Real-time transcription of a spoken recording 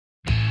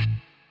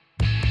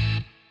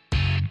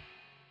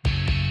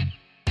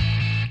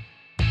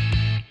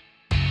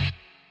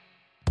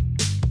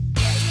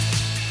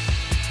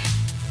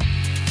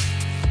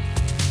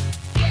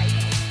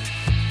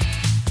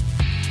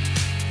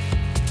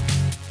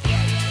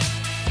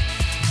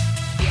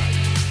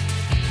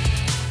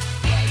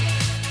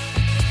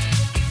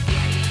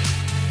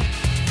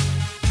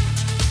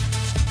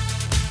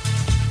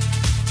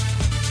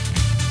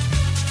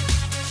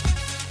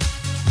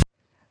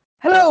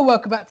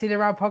welcome back to the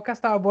Round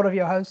Podcast. I'm one of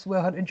your hosts,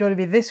 Will Hunt, and joining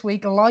me this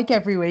week, like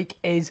every week,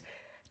 is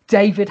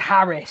David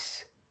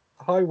Harris.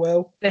 Hi,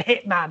 Will. The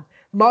Hitman,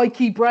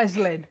 Mikey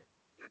Breslin.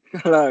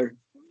 Hello.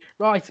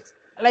 Right,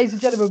 ladies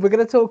and gentlemen, we're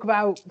going to talk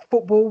about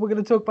football. We're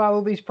going to talk about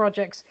all these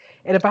projects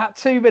in about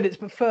 2 minutes.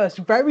 But first,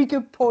 very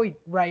good point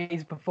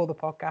raised before the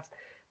podcast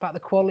about the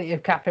quality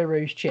of Café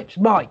Rouge chips.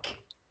 Mike,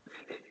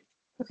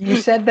 you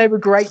said they were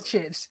great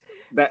chips.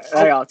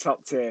 They are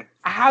top tier.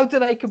 How do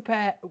they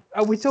compare?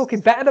 Are we talking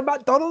better than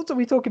McDonald's or are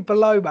we talking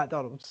below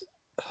McDonald's?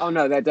 Oh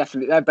no, they're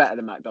better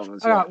than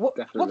McDonald's. All right,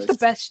 definitely. what's the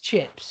best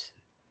chips?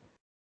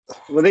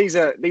 Well, these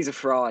are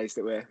fries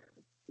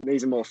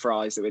these are more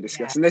fries that we're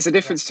discussing. There's a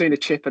difference between a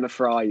chip and a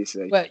fry, you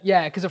see. Well,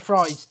 yeah, because a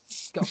fry's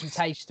got some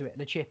taste to it,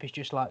 and a chip is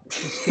just like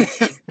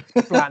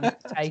bland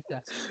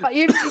potato. Like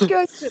you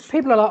go to,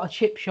 people are like,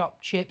 chip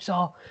shop chips.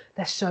 Oh,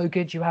 they're so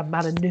good. You have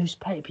man a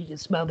newspaper, you can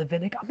smell the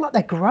vinegar. I'm like,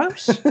 they're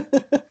gross.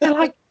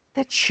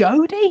 They're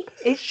chody.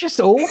 It's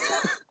just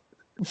awful.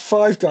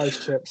 Five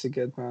Guys chips are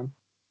good, man.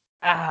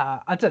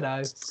 I don't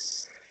know.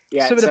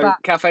 Yeah, Something so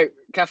about Café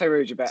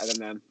Rouge are better than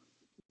them.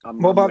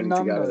 What about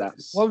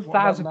Nando's?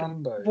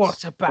 1,000.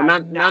 What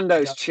about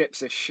Nando's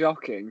chips are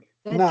shocking.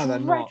 They're No, they're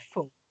not.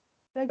 dreadful.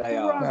 They're They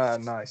are.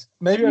 gross. Nice.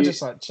 Maybe I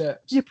just like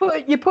chips. You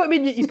put them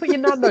in. You put your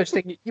Nando's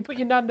thing. You put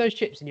your Nando's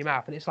chips in your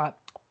mouth, and it's like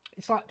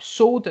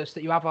sawdust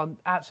that you have on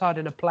outside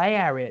in a play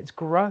area. It's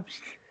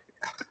gross.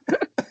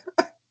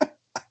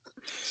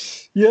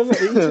 You ever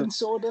eaten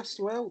sawdust,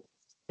 Will?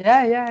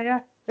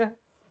 Yeah.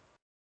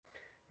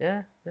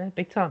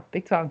 Big time.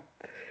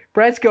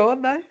 Bread's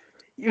gone though.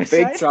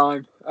 Big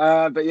time.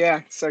 But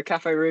yeah, so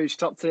Café Rouge,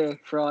 top tier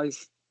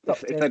fries.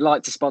 If they'd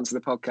like to sponsor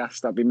the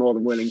podcast, I'd be more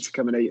than willing to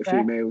come and eat a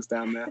few meals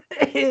down there.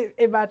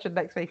 Imagine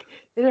next week,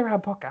 the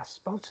Around Podcast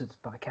sponsored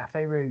by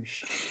Café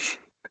Rouge.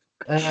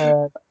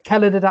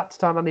 Quel date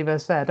ton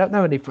anniversaire? I don't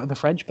know any of the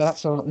French, but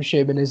that's what I'm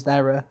assuming is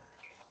their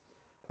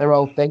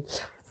old thing.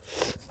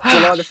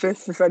 July the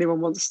 5th, if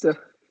anyone wants to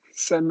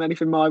send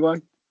anything my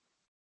way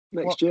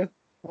next year.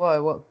 Why?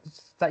 What?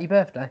 Is that your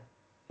birthday?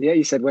 Yeah,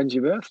 you said when's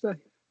your birthday?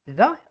 Did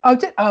I? I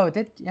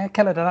did. Yeah,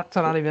 quel date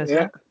ton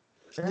anniversaire.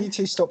 Yeah. Can you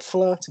two stop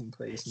flirting,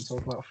 please, and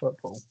talk about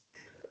football?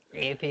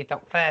 If you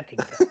stop flirting.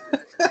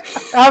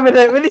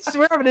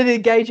 We're having an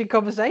engaging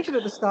conversation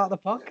at the start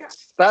of the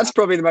podcast. That's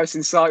probably the most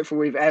insightful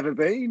we've ever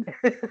been.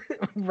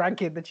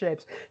 Ranking the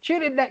chips.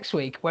 Tune in next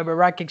week when we're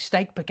ranking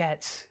steak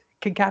baguettes.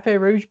 Can Café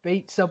Rouge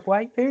beat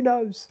Subway? Who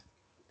knows?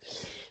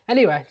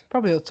 Anyway,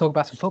 probably we'll talk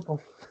about some football.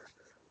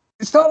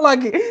 It's not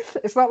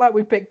like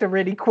we picked a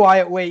really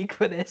quiet week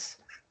for this.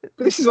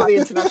 This is what the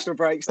international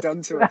break's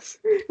done to us.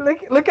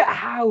 Look at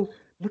how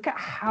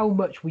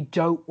much we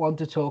don't want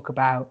to talk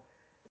about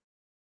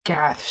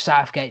Gareth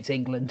Southgate's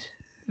England.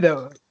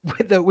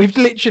 That we've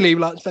literally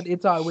spent the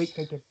entire week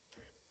thinking,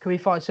 can we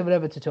find someone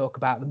other to talk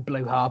about than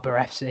Blue Harbour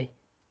FC?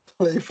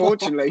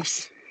 Fortunately,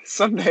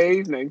 Sunday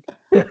evening.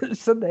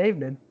 Sunday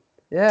evening.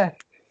 Yeah.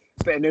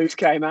 Bit of news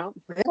came out.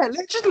 Yeah,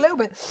 just a little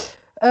bit.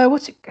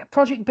 What's it?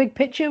 Project Big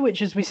Picture,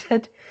 which, as we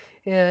said,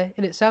 in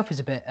itself is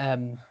a bit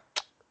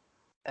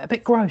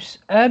gross.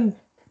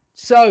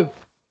 So,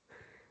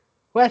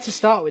 where to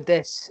start with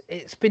this?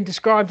 It's been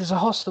described as a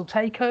hostile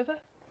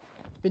takeover.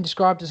 It's been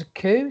described as a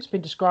coup. It's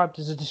been described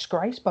as a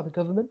disgrace by the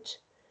government.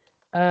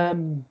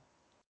 So,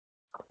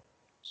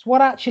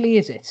 what actually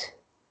is it,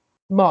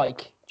 Mike?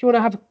 Do you want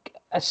to have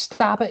a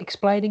stab at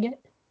explaining it?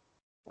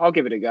 I'll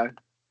give it a go.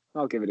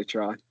 I'll give it a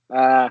try.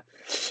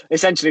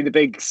 Essentially, the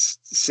big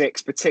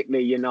six,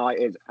 particularly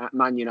United,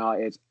 Man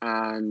United,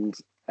 and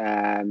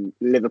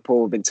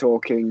Liverpool, have been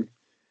talking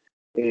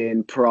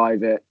in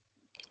private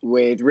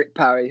with Rick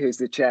Parry, who's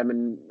the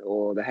chairman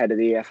or the head of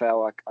the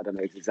EFL. I don't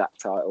know his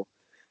exact title.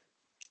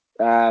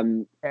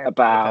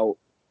 About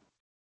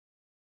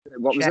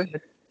what was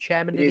it?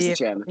 Chairman. He is the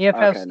chairman.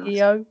 EFL okay,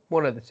 CEO, nice.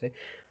 one of the two.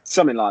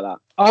 Something like that.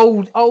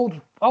 Old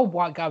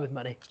white guy with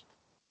money.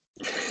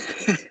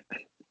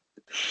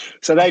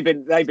 So they've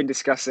been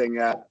discussing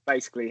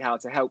basically how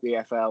to help the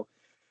EFL,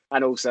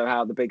 and also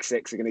how the big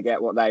six are going to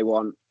get what they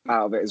want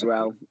out of it as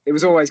well. It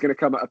was always going to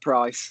come at a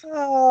price.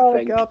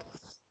 Oh God.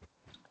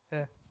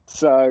 Yeah.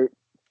 So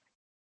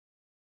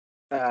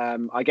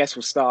I guess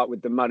we'll start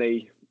with the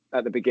money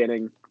at the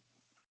beginning.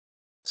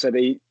 So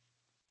the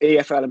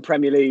EFL and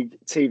Premier League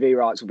TV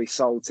rights will be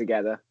sold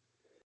together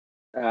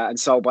and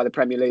sold by the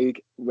Premier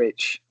League,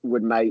 which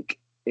would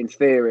make, in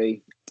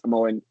theory, a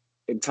more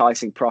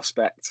enticing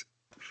prospect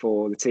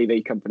for the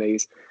TV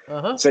companies.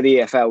 So the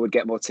EFL would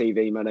get more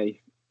TV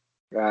money,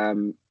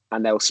 and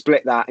they'll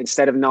split that.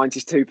 Instead of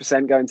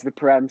 92% going to the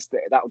Prem,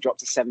 that will drop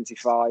to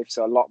 75%.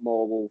 So a lot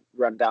more will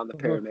run down the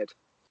pyramid.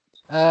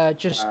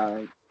 Just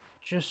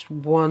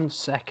 1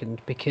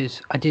 second,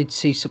 because I did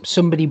see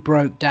somebody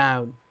broke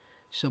down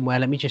somewhere.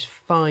 Let me just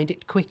find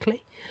it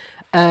quickly.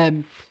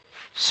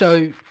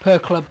 So per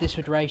club, this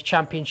would raise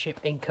Championship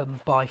income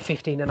by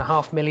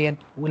 15.5 million,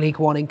 League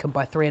One income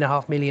by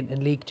 3.5 million,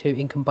 and League Two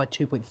income by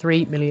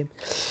 2.3 million.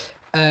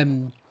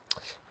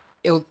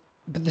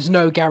 but there's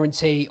no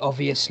guarantee,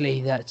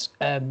 obviously, that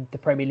the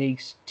Premier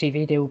League's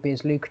TV deal will be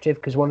as lucrative,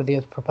 because one of the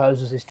other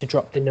proposals is to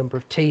drop the number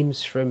of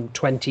teams from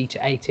 20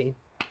 to 18.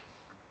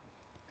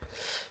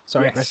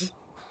 Sorry, Yes. Chris.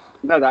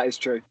 No, that is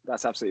true.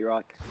 That's absolutely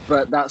right.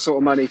 But that sort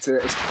of money to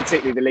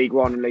particularly the League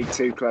One and League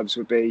Two clubs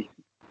would be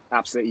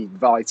absolutely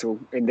vital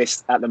in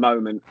this at the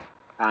moment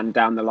and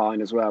down the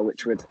line as well,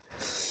 which would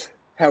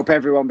help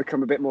everyone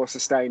become a bit more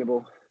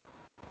sustainable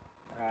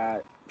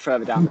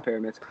further down the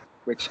pyramid.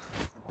 Which,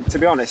 to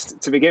be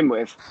honest, to begin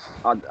with,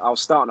 I'll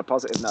start on a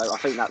positive note. I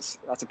think that's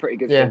a pretty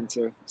good thing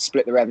to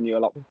split the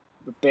revenue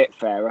a bit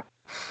fairer.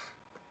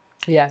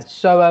 Yeah.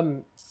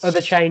 So other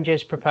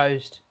changes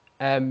proposed.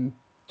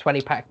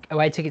 20-pack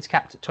away tickets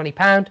capped at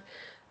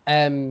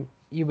 £20.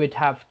 You would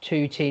have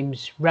 2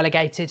 teams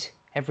relegated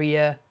every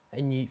year,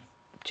 and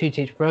 2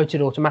 teams promoted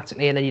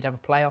automatically, and then you'd have a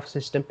playoff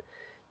system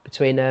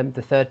between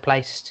the third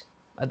placed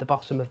at the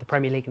bottom of the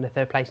Premier League and the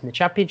third place in the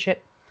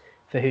Championship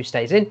for who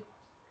stays in.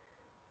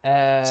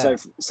 So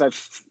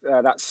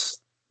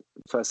that's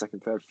first,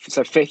 second, third.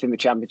 So 5th in the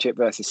Championship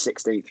versus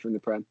 16th from the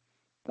Prem.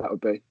 That would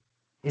be.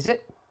 Is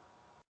it?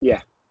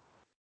 Yeah.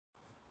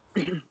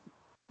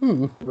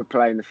 We're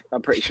playing.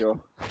 I'm pretty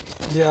sure.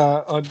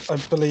 Yeah, I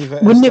believe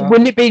it.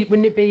 Wouldn't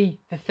it be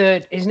the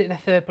third? Isn't it the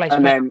third place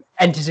and then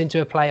enters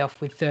into a playoff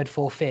with third,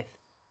 fourth, fifth?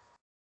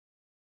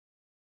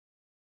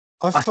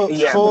 I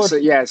thought.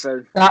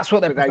 So that's what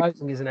they're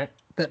proposing, isn't it?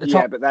 That the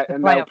top,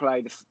 they'll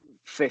play the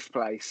 5th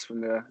place from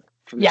the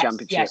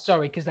Championship. Yeah,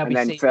 sorry, because they'll be.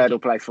 And then third will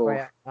play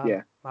 4th.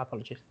 Yeah. My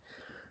apologies.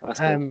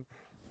 That's cool.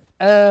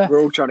 We're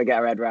all trying to get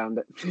our head around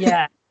it.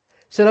 Yeah.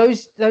 So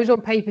those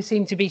on paper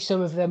seem to be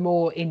some of the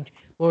more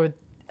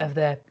of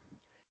the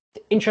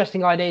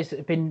interesting ideas that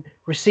have been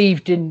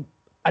received in,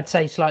 I'd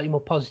say, slightly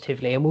more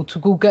positively, and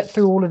we'll get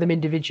through all of them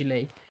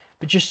individually.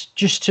 But just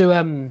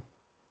to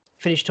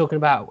finish talking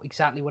about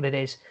exactly what it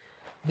is,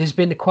 there's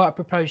been quite a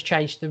proposed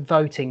change to the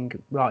voting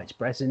rights,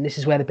 Brez, and this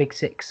is where the Big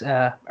Six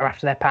are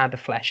after their pound of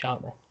flesh,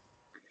 aren't they?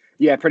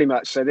 Yeah, pretty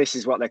much. So this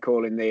is what they're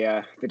calling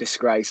the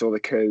disgrace or the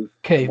coup.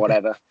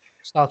 Whatever.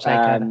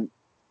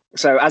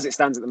 So as it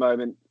stands at the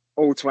moment,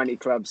 all 20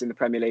 clubs in the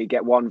Premier League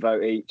get 1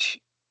 vote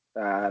each.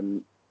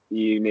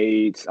 You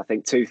need, I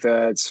think,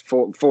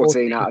 2/3,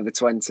 14 out of the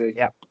 20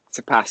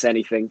 to pass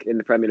anything in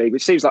the Premier League,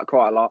 which seems like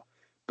quite a lot,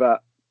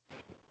 but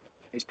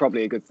it's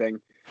probably a good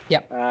thing.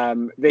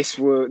 This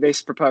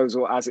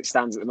proposal, as it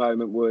stands at the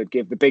moment, would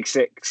give the Big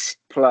Six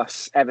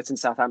plus Everton,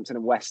 Southampton,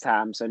 and West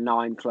Ham, so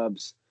 9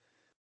 clubs,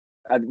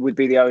 would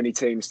be the only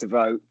teams to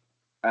vote.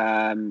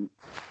 And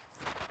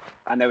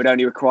they would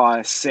only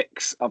require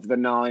 6 of the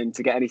 9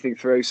 to get anything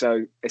through.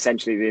 So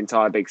essentially, the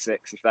entire Big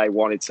Six, if they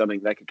wanted something,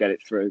 they could get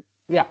it through.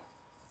 Yeah.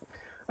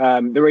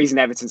 The reason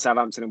Everton,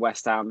 Southampton, and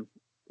West Ham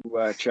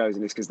were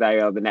chosen is because they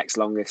are the next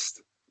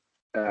longest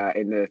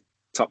in the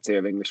top tier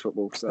of English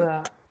football.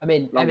 So,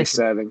 longest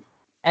serving.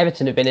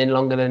 Everton have been in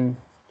longer than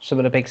some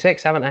of the Big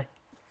Six, haven't they?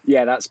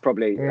 Yeah, that's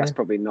probably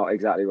not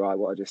exactly right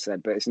what I just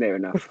said, but it's near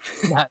enough.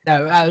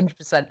 No,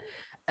 100%.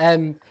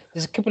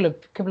 There's a couple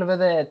of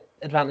other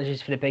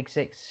advantages for the Big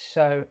Six.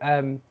 So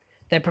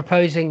they're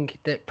proposing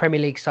that Premier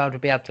League side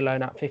would be able to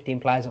loan out 15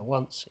 players at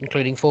once,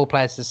 including 4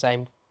 players to the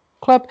same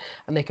club,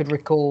 and they could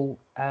recall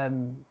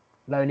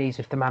loanees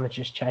if the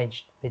manager's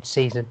changed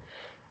mid-season,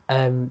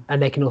 and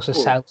they can also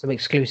sell some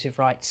exclusive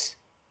rights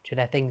to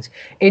their things.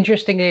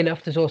 Interestingly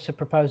enough, there's also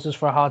proposals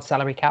for a hard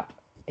salary cap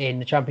in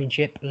the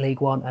Championship,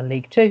 League One and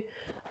League Two,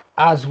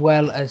 as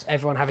well as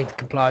everyone having to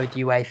comply with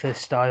UEFA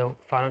style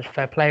financial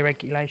fair play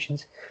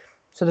regulations.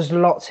 So there's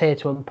lots here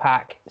to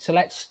unpack. So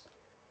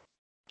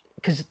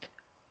because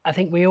I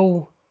think we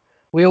all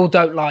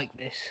don't like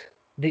this.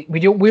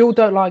 We all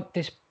don't like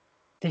this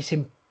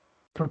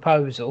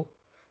proposal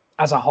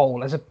as a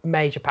whole, as a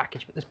major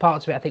package, but there's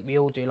parts of it I think we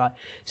all do like.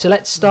 So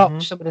let's start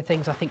with some of the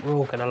things I think we're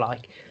all going to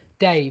like.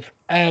 Dave,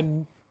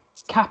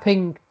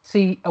 capping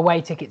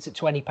away tickets at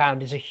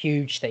 £20 is a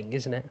huge thing,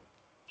 isn't it?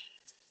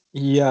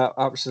 Yeah,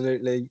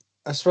 absolutely.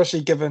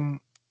 Especially given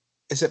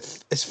it's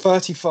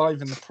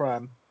 35 in the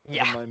Prem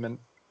at the moment,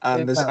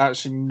 and there's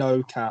actually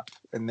no cap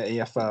in the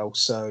EFL.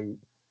 So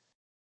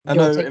I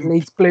know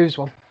Leeds Blues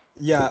one.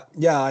 Yeah,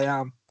 I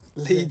am.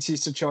 Leeds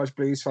used to charge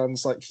Blues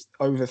fans like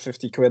over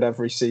 50 quid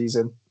every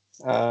season,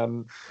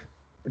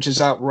 which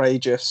is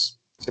outrageous,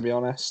 to be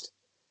honest.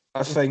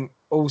 I think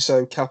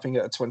also capping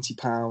it at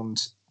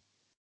 £20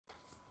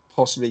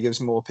 possibly gives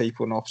more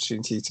people an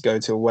opportunity to go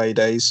to away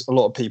days. A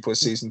lot of people are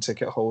season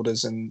ticket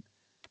holders and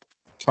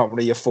can't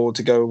really afford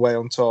to go away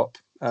on top.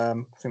 I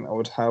think that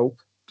would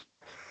help.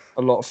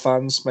 A lot of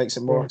fans, makes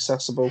it more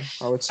accessible,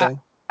 I would say.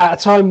 At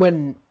a time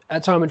when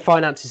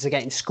finances are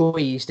getting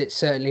squeezed, it's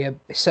certainly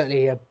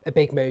a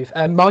big move.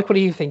 Mike, what do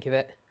you think of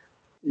it?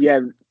 Yeah,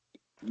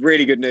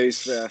 really good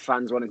news for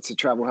fans wanting to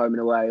travel home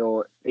and away,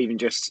 or even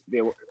just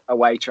the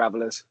away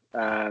travellers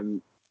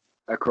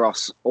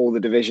across all the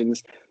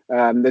divisions.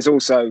 There's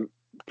also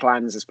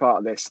plans as part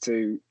of this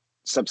to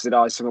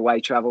subsidise some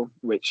away travel,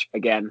 which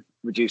again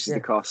reduces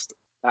the cost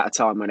at a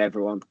time when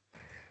everyone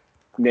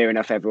near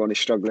enough everyone is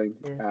struggling,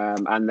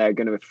 and they're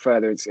going to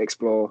further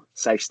explore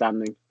safe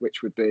standing,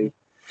 which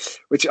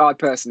I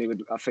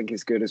personally I think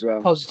is good as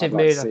well. Positive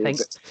mood, I think.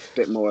 A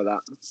bit more of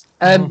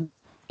that.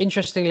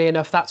 Interestingly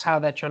enough, that's how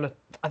they're trying to.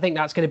 I think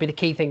that's going to be the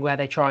key thing where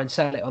they try and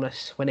sell it on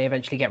us when they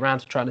eventually get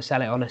round to trying to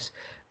sell it on us.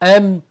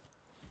 In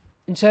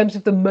terms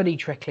of the money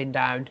trickling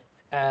down,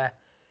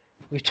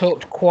 we've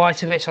talked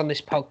quite a bit on this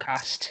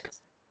podcast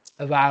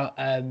about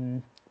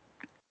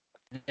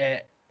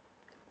the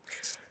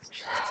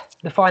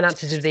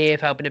finances of the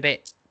EFL been a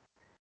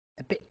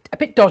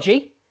bit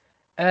dodgy.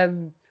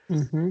 A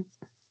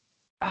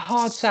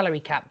hard salary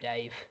cap,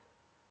 Dave,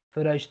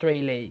 for those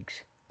 3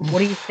 leagues. What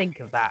do you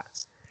think of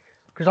that?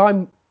 Because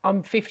I'm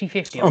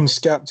 50-50. I'm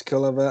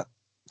sceptical of it.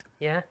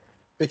 Yeah.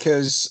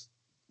 Because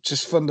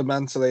just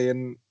fundamentally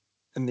in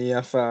the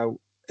EFL,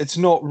 it's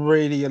not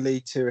really a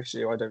League Two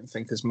issue, I don't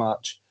think, as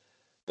much.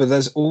 But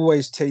there's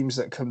always teams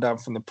that come down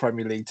from the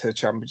Premier League to the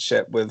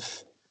Championship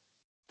with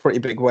pretty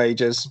big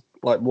wages,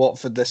 like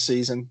Watford this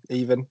season,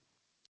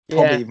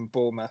 probably even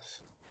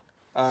Bournemouth.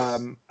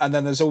 And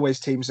then there's always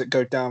teams that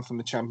go down from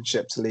the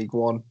Championship to League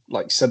One,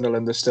 like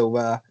Sunderland are still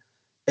there.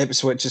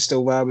 Ipswich is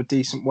still there with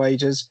decent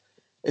wages.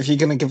 If you're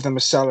going to give them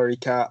a salary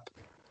cap,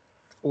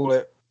 all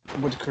it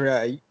would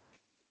create,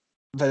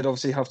 they'd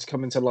obviously have to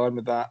come into line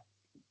with that.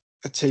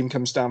 A team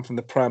comes down from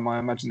the Prem, I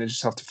imagine they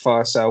just have to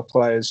fire sale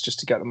players just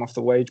to get them off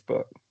the wage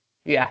book.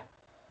 Yeah.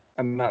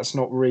 And that's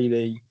not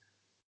really...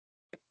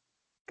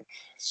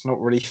 It's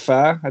not really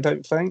fair, I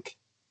don't think.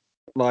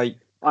 Like,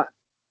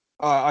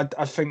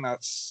 I think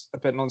that's a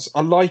bit nonsense.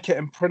 I like it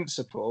in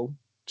principle,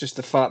 just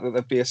the fact that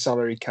there'd be a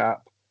salary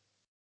cap.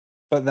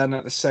 But then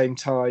at the same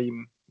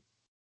time,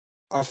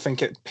 I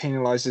think it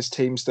penalises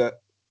teams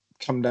that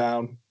come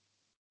down,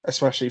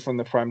 especially from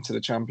the Prem to the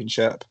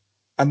Championship.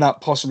 And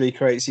that possibly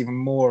creates even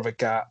more of a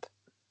gap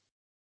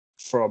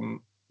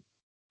from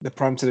the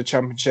Prem to the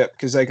Championship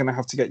because they're going to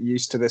have to get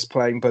used to this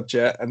playing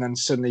budget and then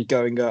suddenly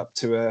going up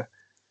to a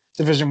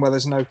division where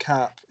there's no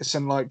cap. It's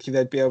unlikely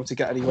they'd be able to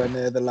get anywhere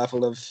near the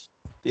level of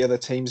the other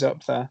teams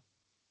up there.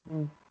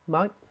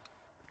 Mike?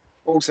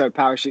 Also,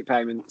 parachute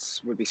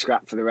payments would be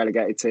scrapped for the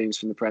relegated teams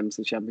from the Prem to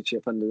the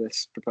Championship under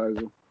this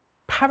proposal.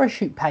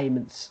 Parachute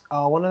payments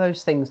are one of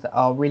those things that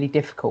are really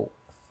difficult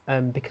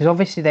because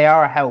obviously they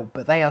are a help,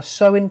 but they are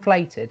so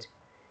inflated.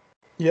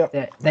 Yeah,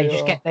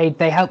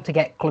 they help to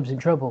get clubs in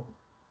trouble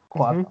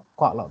quite a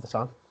lot of the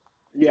time.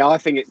 Yeah, I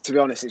think to be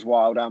honest, it's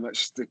wild how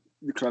much the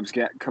clubs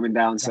get coming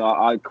down. So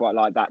I quite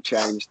like that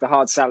change. The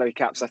hard salary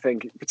caps, I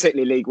think,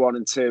 particularly League 1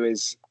 and 2,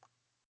 is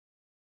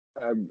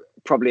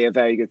probably a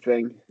very good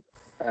thing,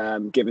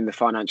 given the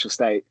financial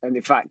state. And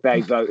in fact,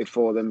 they voted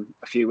for them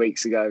a few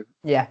weeks ago.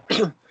 Yeah.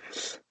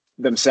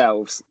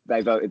 Themselves,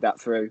 they voted that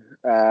through.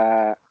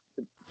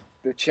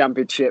 The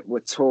Championship were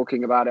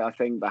talking about it, I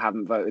think, but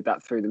haven't voted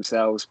that through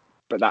themselves.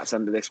 But that's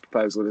under this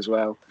proposal as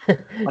well.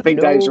 I think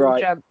Dave's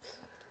right.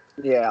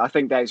 Yeah, I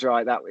think Dave's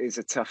right. That is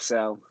a tough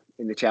sell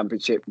in the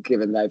Championship,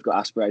 given they've got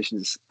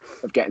aspirations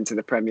of getting to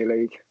the Premier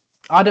League.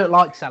 I don't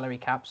like salary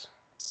caps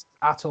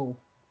at all.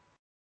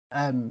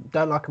 Don't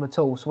like them at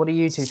all. So what do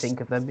you two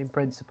think of them in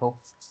principle?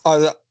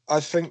 I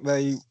think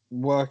they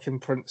work in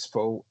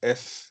principle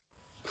if,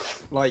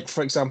 like,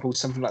 for example,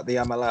 something like the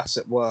MLS,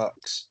 it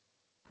works.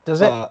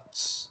 Does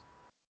it?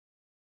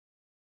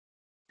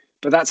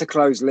 But that's a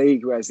closed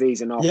league, whereas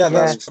these are not. Yeah,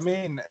 that's what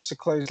I mean. It's a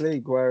closed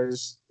league,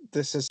 whereas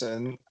this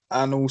isn't.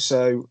 And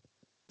also,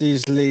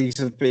 these leagues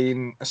have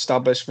been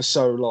established for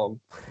so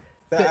long.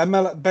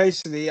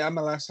 Basically,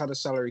 MLS had a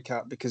salary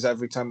cap because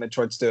every time they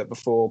tried to do it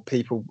before,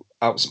 people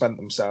outspent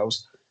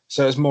themselves.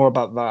 So it's more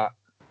about that.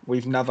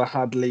 We've never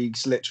had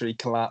leagues literally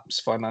collapse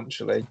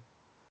financially.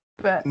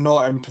 But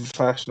not in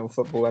professional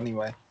football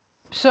anyway.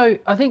 So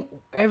I think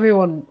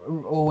everyone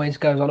always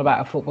goes on about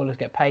how footballers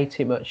get paid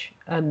too much.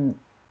 And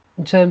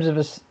in terms of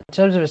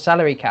a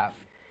salary cap,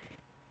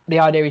 the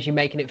idea is you're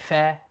making it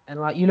fair. And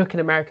like you look in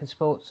American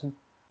sports and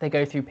they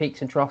go through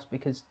peaks and troughs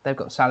because they've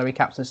got salary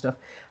caps and stuff.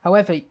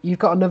 However, you've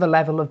got another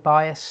level of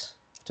bias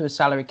to a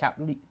salary cap.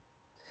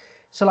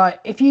 So like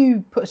if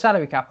you put a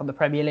salary cap on the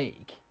Premier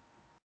League,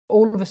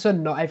 all of a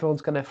sudden not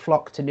everyone's going to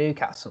flock to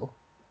Newcastle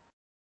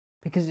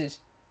because if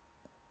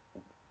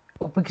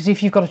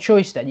you've got a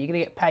choice, then you're going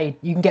to get paid.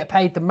 You can get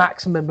paid the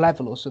maximum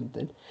level or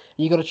something.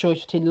 You've got a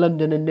choice between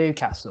London and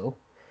Newcastle.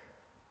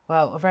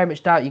 Well, I very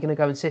much doubt you're going to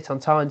go and sit on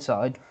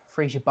Tyneside,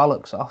 freeze your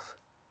bollocks off.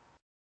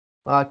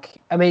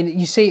 Like, I mean,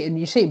 you see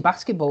it in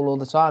basketball all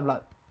the time.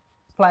 Like,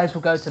 players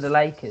will go to the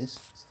Lakers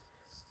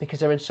because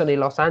they're in sunny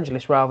Los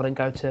Angeles rather than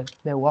go to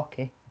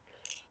Milwaukee.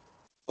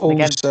 Also,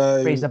 again,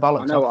 freeze their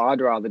bollocks off. I know what I'd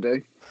rather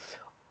do.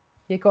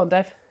 Yeah, go on,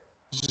 Dave. I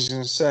was just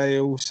going to say,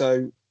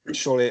 also,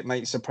 surely it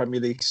makes the Premier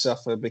League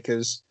suffer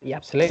because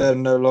absolutely. they'll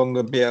no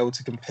longer be able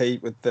to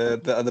compete with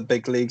the other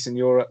big leagues in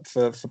Europe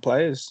for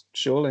players,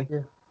 surely.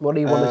 Yeah. What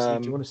do you want to see?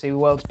 Do you want to see the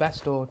world's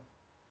best or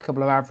a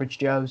couple of average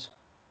Joes?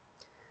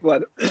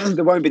 Well,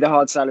 there won't be the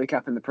hard salary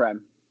cap in the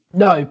Prem.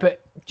 No,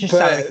 but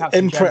salary caps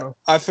in general.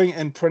 I think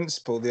in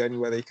principle, the only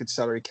way they could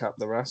salary cap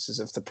the rest is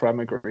if the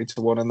Prem agree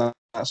to one, and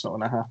that's not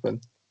going to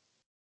happen.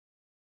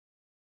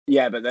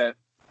 Yeah, but the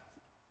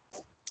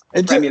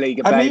Premier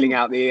League are bailing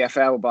out the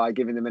EFL by League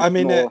are bailing out the EFL by giving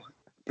them more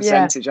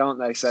percentage, aren't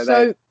they?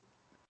 So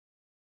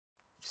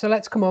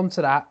let's come on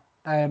to that.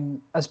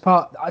 As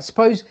part, I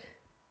suppose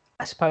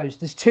there's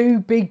the two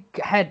big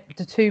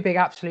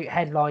absolute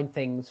headline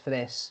things for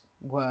this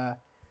were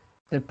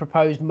the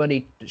proposed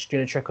money that's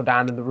going to trickle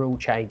down and the rule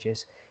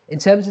changes. In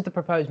terms of the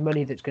proposed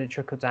money that's going to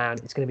trickle down,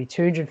 it's going to be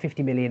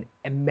 250 million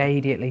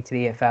immediately to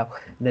the EFL,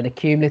 and then a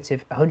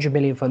cumulative 100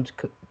 million funds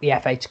the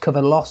FA to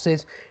cover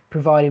losses,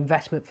 provide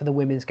investment for the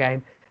women's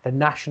game, the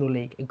National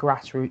League, and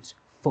grassroots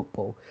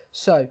football.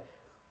 So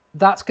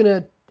that's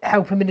going to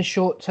help them in the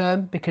short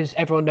term because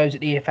everyone knows that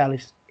the EFL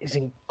is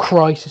in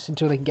crisis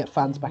until they can get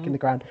fans back in the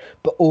ground.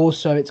 But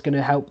also it's going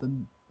to help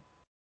them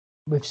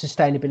with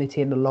sustainability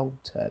in the long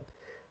term.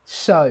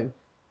 So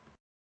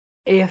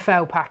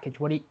EFL package,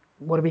 what do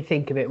we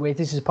think of it?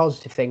 This is a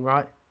positive thing,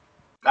 right?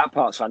 That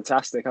part's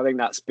fantastic. I think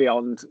that's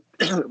beyond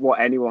what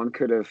anyone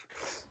could have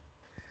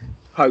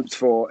hoped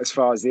for as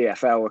far as the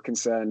EFL are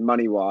concerned,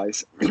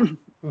 money-wise.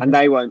 And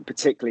they won't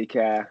particularly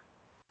care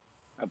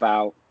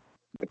about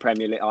the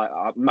Premier League.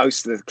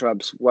 Most of the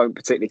clubs won't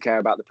particularly care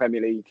about the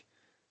Premier League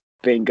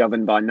being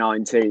governed by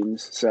 9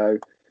 teams, so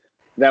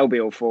they'll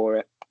be all for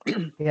it.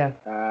 Yeah.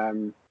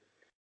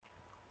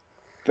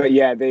 But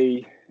yeah,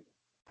 the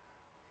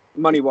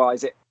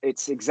money-wise,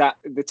 it's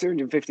exact. The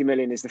 250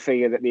 million is the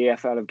figure that the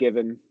EFL have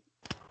given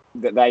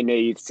that they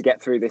need to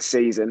get through this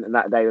season, and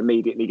that they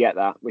immediately get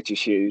that, which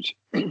is huge.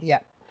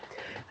 Yeah.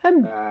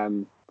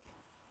 And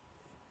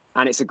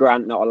it's a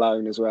grant, not a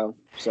loan, as well.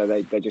 So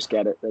they just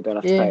get it. They don't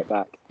have to pay it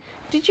back.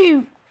 Did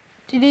either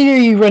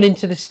of you run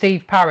into the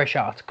Steve Parish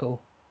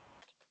article,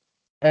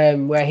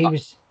 where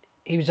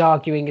he was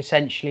arguing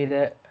essentially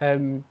that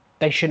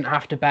they shouldn't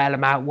have to bail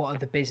them out? What are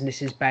the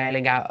businesses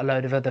bailing out a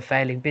load of other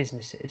failing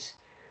businesses?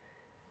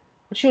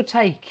 What's your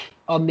take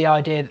on the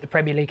idea that the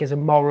Premier League has a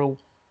moral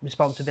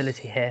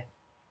responsibility here?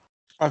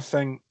 I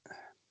think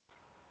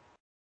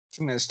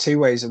there's 2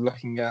 ways of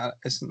looking at it,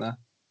 isn't there?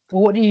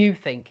 Well, what do you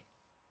think?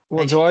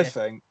 What do I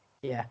think?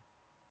 Yeah.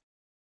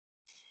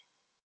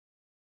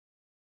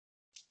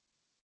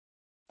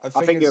 I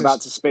think you're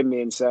about to spin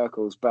me in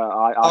circles, but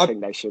I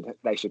think they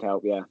should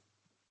help. Yeah.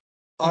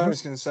 I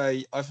was going to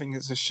say I think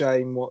it's a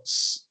shame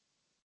what's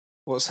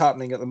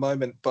happening at the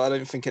moment, but I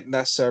don't think it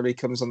necessarily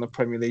comes on the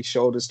Premier League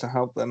shoulders to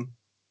help them.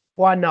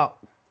 Why not?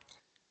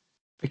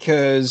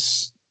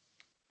 Because,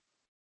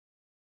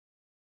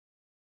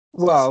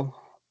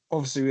 well,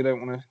 obviously we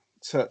don't want to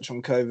touch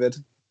on COVID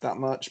that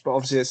much, but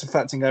obviously it's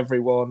affecting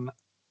everyone.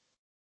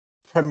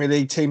 Premier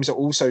League teams are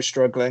also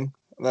struggling.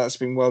 That's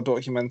been well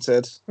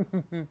documented.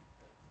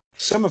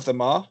 Some of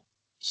them are.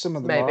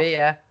 Maybe,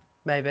 yeah.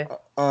 Maybe.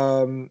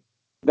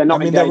 They're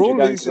not in danger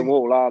going to the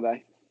wall, are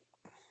they?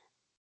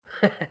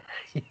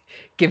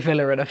 Give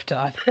Villa enough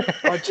time.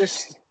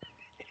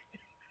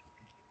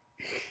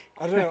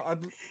 I don't know.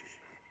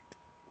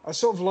 I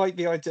sort of like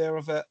the idea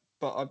of it,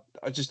 but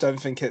I just don't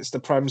think it's the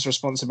Prem's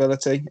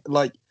responsibility.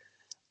 Like,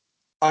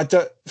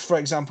 for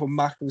example,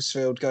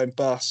 Macclesfield going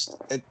bust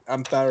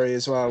and Bury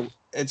as well.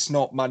 It's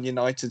not Man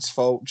United's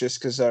fault just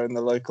because they're in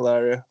the local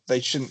area.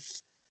 They're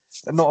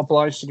not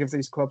obliged to give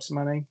these clubs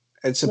money.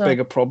 It's a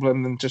bigger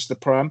problem than just the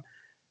Prem.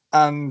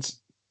 And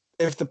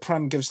if the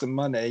Prem gives them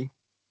money,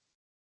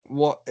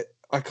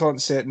 I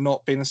can't see it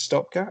not being a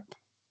stopgap.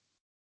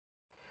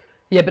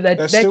 Yeah, but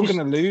they're still going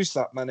to lose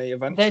that money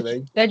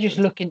eventually. They're just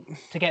looking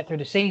to get through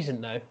the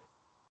season though,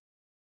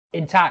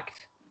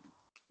 intact.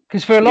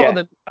 Because for a lot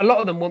of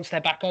them, once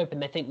they're back open,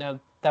 they think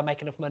they'll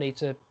make enough money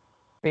to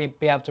be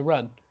able to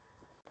run.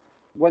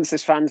 Once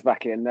there's fans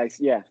back in, they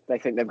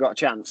think they've got a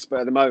chance. But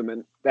at the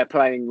moment, they're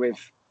playing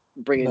with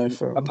bringing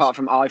apart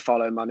from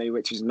iFollow money,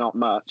 which is not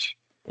much.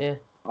 Yeah,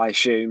 I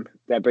assume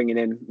they're bringing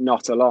in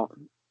not a lot.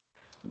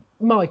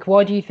 Mike,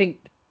 why do you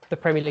think the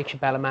Premier League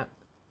should bail them out?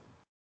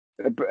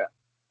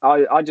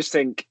 I just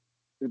think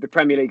the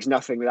Premier League's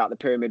nothing without the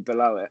pyramid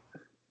below it.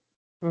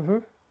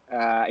 Mm-hmm.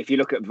 If you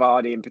look at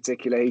Vardy in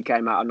particular, he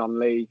came out of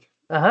non-league.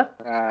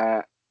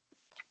 Uh-huh.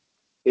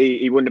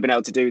 He wouldn't have been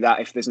able to do that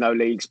if there's no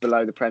leagues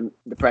below the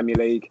Premier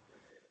League.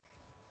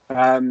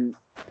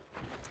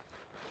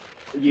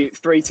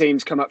 3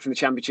 teams come up from the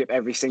Championship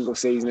every single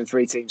season and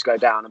 3 teams go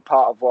down. And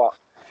part of what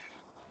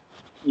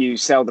you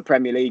sell the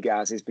Premier League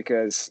as is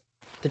because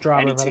the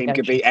drama any team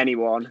could beat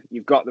anyone.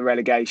 You've got the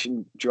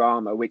relegation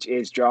drama, which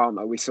is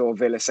drama. We saw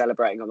Villa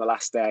celebrating on the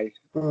last day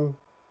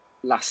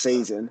last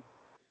season.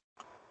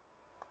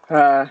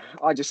 I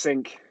just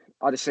think,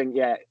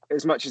 yeah,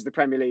 as much as the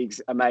Premier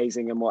League's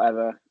amazing and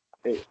whatever,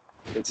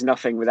 it's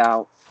nothing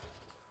without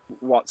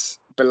what's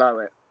below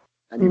it.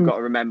 And you've got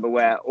to remember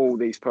where all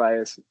these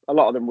players, a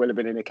lot of them will have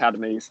been in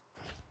academies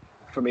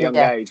from a young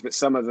age, but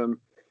some of them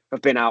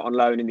have been out on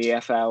loan in the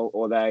EFL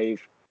or they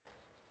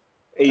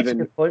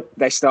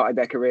started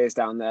their careers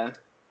down there.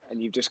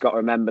 And you've just got to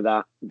remember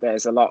that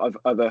there's a lot of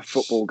other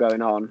football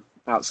going on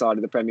outside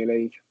of the Premier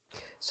League.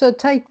 So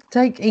take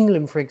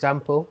England, for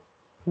example.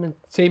 The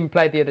team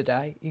played the other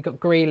day. You've got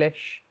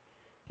Grealish,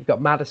 you've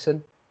got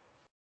Maddison.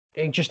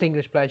 Just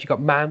English players. You've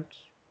got Mount,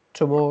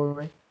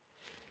 Tomori.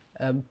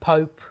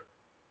 Pope,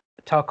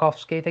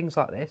 Tarkovsky, things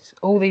like this.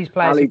 All these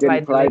players Ali who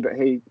didn't played in the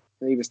play, league.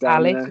 but he was down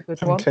Ali's a there.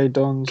 good one. Okay,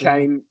 Dons.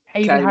 Kane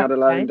Even had a Harry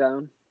loan Kane.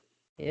 down.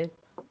 Yeah.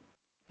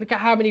 Look at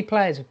how many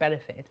players have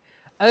benefited.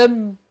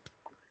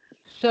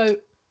 So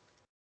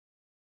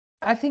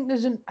I think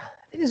there's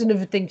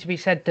another thing to be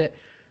said that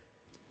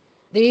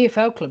the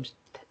EFL clubs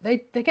they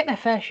get their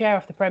fair share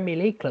off the Premier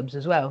League clubs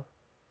as well.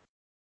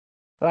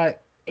 Like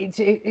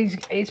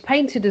it's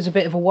painted as a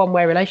bit of a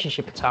one-way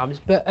relationship at times,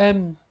 but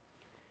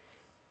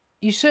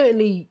you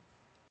certainly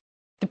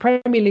the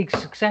Premier League's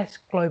success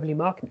globally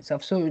marketing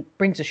itself, so it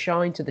brings a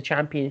shine to the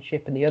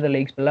Championship and the other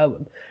leagues below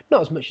them.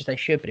 Not as much as they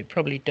should, but it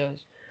probably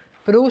does.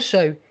 But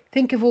also,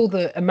 think of all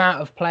the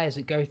amount of players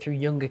that go through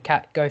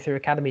go through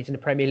academies in the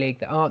Premier League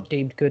that aren't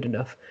deemed good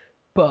enough,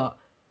 but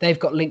they've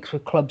got links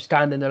with clubs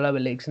down in the lower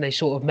leagues, and they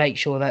sort of make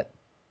sure that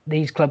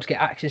these clubs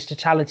get access to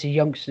talented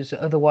youngsters that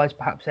otherwise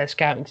perhaps their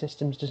scouting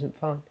systems doesn't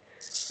find.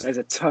 There's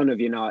a ton of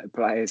United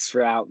players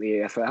throughout the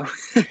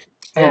EFL.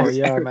 Oh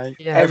yeah, mate.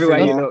 Yeah, Everywhere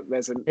you everywhere. look,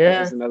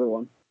 there's another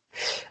one.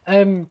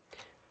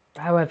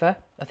 However,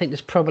 I think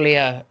there's probably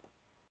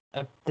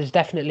there's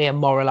definitely a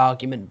moral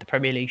argument the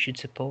Premier League should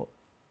support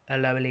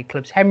lower league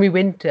clubs. Henry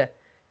Winter,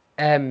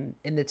 in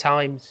the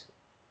Times,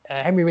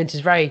 Henry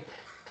Winter's very,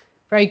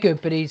 very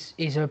good, but he's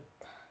a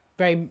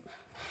very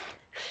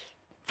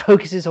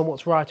focuses on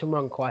what's right and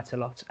wrong quite a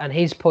lot. And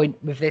his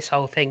point with this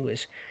whole thing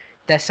was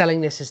they're selling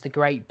this as the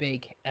great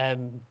big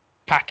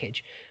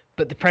package,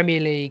 but the Premier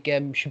League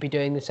should be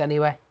doing this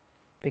anyway,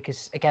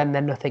 because again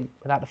they're nothing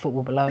without the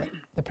football below it,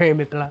 the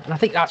pyramid below. And I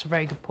think that's a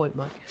very good point,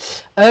 Mike.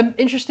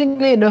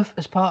 Interestingly enough,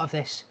 as part of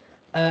this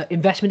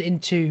investment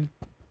into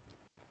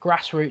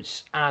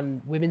grassroots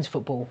and women's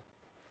football,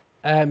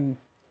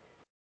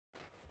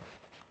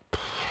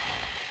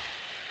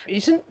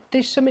 isn't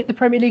this something the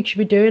Premier League should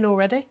be doing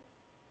already?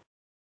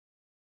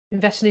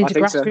 Investing into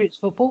grassroots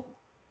football?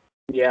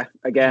 Yeah,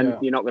 again,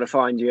 you're not going to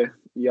find your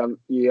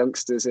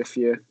youngsters if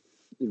you've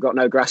got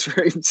no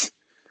grassroots.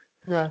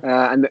 No.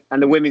 And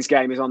the women's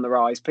game is on the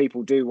rise.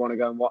 People do want to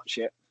go and watch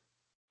it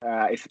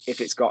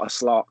if it's got a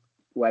slot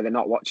where they're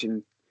not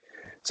watching.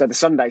 So the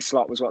Sunday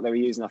slot was what they were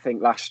using, I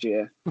think, last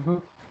year,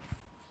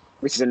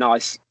 which is a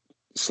nice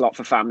slot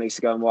for families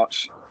to go and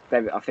watch.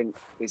 I think,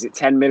 is it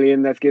 10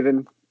 million they've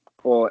given,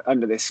 or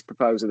under this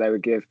proposal they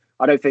would give?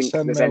 I don't think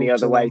there's any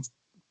other way.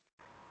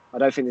 I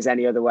don't think there's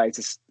any other way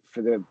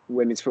for the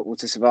women's football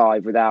to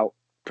survive without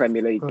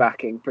Premier League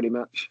backing, pretty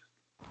much.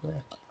 Yeah.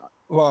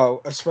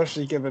 Well,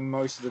 especially given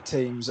most of the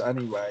teams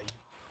anyway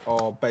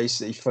are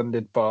basically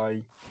funded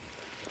by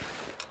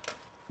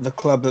the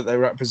club that they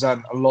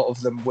represent. A lot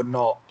of them were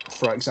not.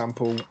 For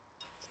example,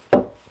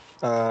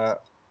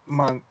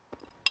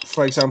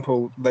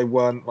 they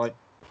weren't like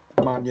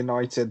Man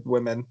United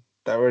women.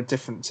 They were a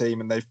different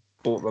team, and they've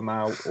bought them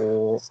out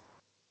or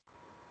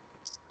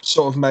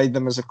sort of made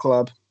them as a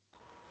club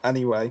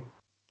anyway.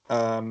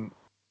 And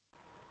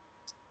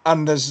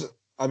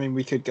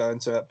we could go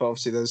into it, but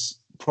obviously there's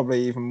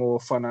probably even more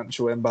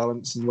financial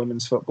imbalance in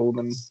women's football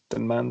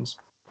than men's,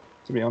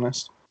 to be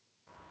honest.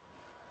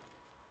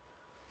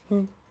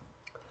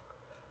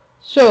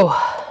 So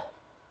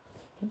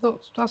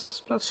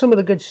that's some of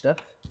the good stuff,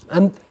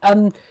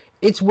 and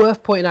it's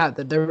worth pointing out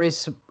that there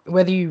is,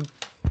 whether you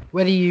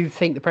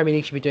think the Premier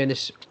League should be doing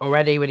this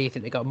already, whether you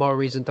think they've got moral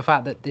reason, the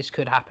fact that this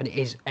could happen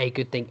is a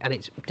good thing, and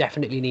it's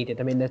definitely needed.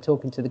 I mean, they're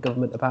talking to the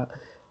government about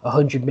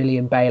 100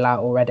 million bailout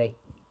already,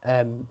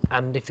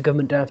 and if the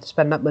government don't have to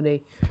spend that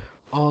money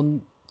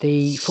on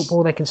the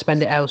football, they can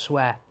spend it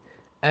elsewhere.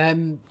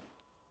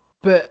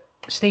 But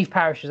Steve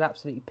Parish was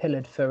absolutely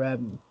pillared for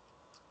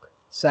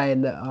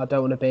saying that I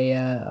don't want to be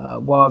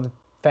while I'm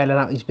failing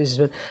out these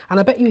businessmen. And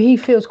I bet you he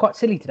feels quite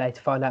silly today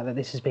to find out that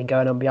this has been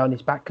going on behind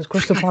his back, because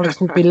Crystal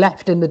Palace would be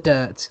left in the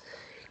dirt,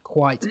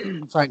 quite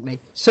frankly.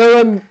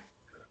 So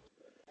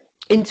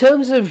in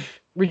terms of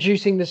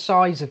reducing the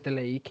size of the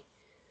league,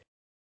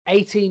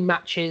 18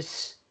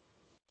 teams,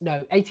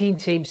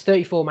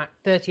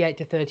 38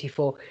 to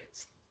 34.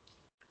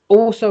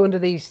 Also under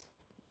these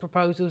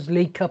proposals,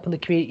 League Cup and the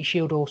Community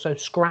Shield also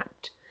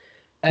scrapped.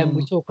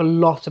 We talk a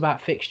lot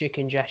about fixture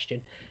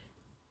congestion.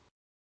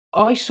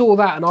 I saw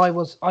that, and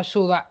I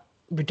saw that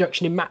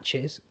reduction in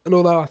matches. And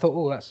although I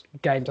thought, that's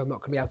games I'm not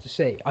going to be able to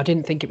see, I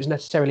didn't think it was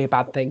necessarily a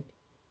bad thing.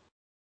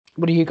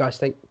 What do you guys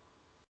think?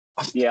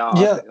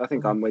 Yeah, I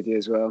think I'm with you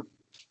as well.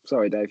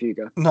 Sorry, Dave, you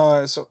go.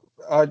 No, so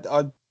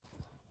I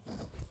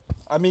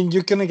mean,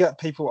 you're going to get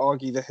people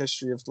argue the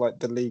history of like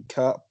the League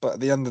Cup, but at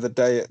the end of the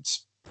day,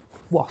 its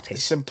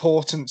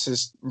importance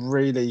is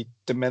really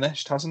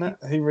diminished, hasn't it?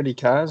 Who really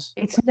cares?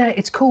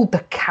 It's called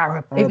the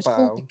Carabao. It was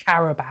called the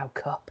Carabao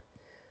Cup.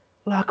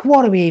 Like,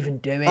 what are we even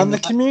doing? And the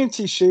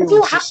Community Shield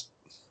is just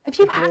a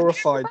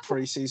glorified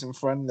pre-season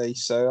friendly,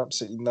 so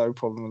absolutely no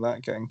problem with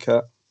that getting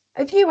cut.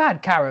 Have you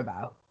had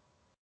Carabao?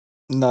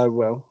 No,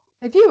 Will.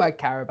 Have you had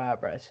Carabao,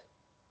 Brett?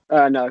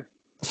 No.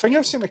 I think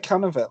I've seen a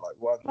can of it like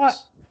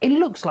once. It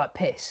looks like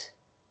piss.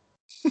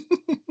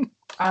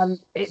 And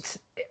it's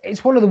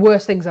one of the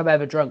worst things I've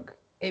ever drunk.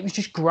 It was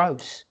just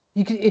gross.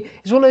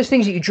 It's one of those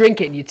things that you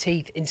drink it and your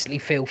teeth instantly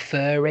feel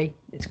furry.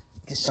 It's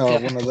Oh,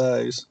 disgusting. one of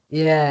those.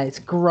 Yeah, it's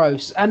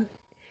gross. And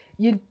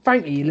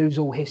frankly, you lose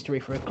all history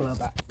for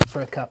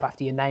a cup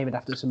after you name it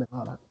after something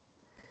like that.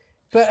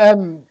 But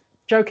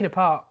joking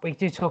apart, we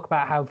do talk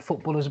about how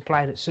footballers are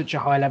playing at such a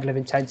high level of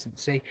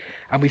intensity,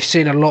 and we've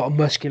seen a lot of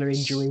muscular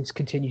injuries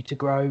continue to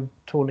grow,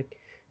 torn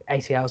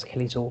ACLs,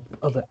 Achilles, all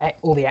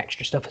the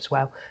extra stuff as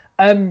well.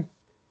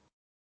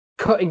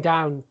 Cutting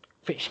down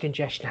fixture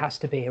congestion has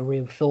to be a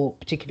real thought,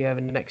 particularly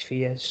over the next few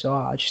years. So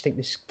I just think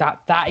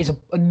that is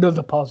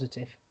another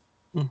positive.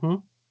 Mm-hmm.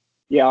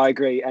 Yeah, I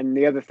agree. And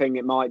the other thing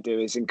it might do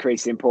is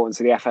increase the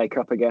importance of the FA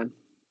Cup again.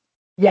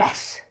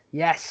 Yes.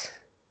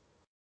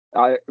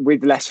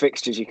 With less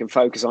fixtures, you can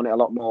focus on it a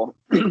lot more,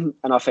 and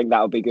I think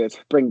that'll be good.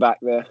 Bring back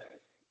the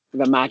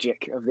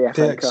magic of the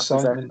FA Cup, as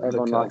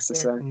everyone likes to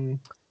say. Mm.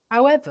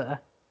 However,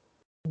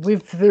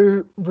 with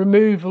the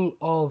removal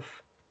of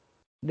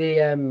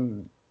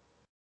the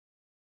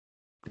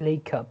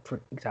League Cup,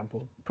 for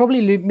example,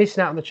 probably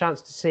missing out on the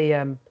chance to see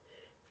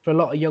for a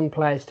lot of young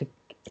players to,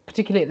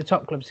 particularly at the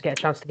top clubs, to get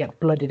a chance to get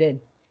blooded in.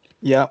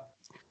 Yeah,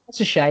 that's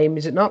a shame,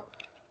 is it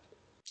not?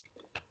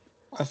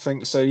 I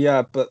think so.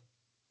 Yeah, but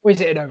or is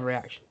it an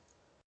overreaction?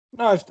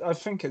 No, I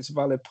think it's a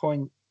valid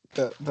point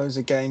that those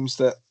are games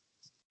that,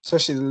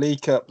 especially the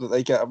League Cup, that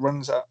they get a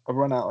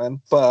run out in.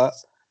 But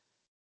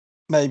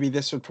maybe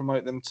this would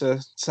promote them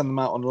to send them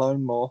out on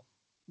loan more,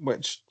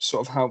 which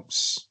sort of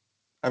helps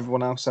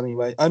everyone else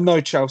anyway. I know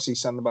Chelsea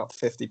send about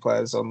 50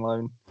 players on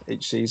loan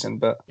each season,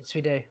 but yes,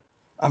 we do.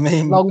 I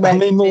mean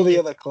more the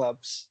other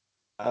clubs.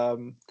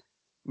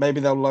 Maybe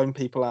they'll loan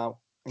people out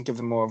and give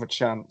them more of a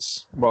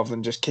chance rather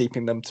than just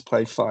keeping them to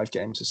play 5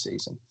 games a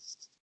season.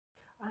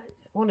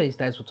 One of these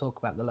days we'll talk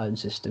about the loan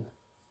system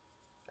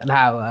and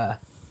how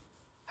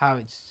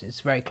it's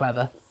very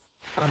clever.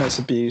 And it's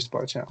abused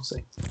by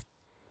Chelsea.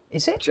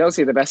 Is it?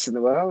 Chelsea are the best in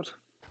the world.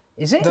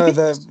 Is it? No,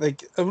 they're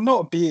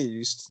not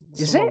abused.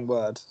 It's the wrong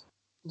word.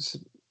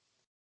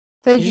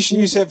 You should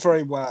use it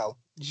very well.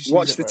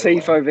 Watch the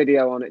Tifo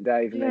video on it,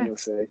 Dave, and then you'll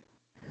see.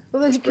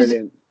 Well, it's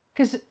brilliant.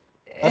 Because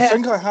I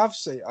think I have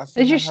seen. I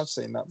have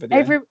seen that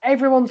video.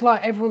 Everyone's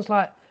like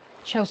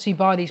Chelsea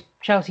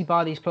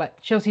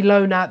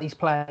loan out these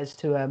players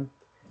to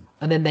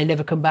and then they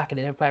never come back and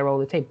they never play a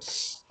role in the team.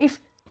 If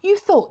you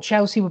thought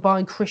Chelsea were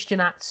buying Christian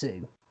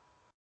Atsu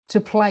to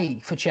play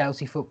for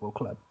Chelsea Football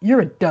Club,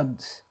 you're a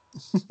dunce.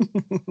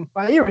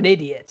 Well, you're an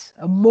idiot,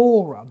 a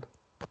moron.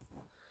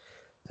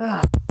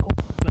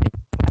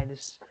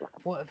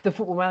 What the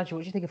Football Manager?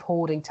 What do you think of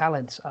hoarding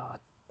talent? I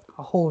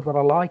hoard what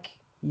I like.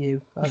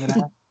 You over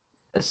there.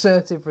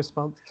 Assertive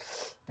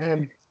response.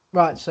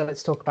 Right, so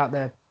let's talk about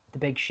the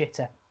big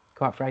shitter.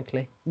 Quite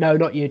frankly, no,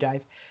 not you,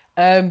 Dave.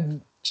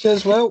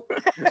 Cheers, Will.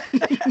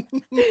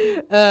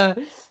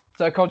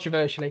 So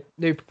controversially,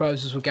 new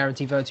proposals will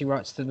guarantee voting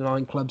rights to the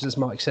 9 clubs, as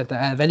Mike said,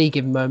 that at any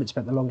given moment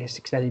spent the longest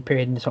extended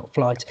period in the top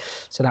flight.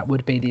 So that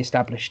would be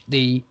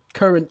the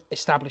current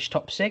established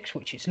top 6,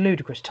 which is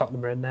ludicrous.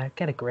 Tottenham are in there.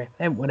 Get a grip.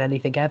 They haven't won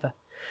anything ever.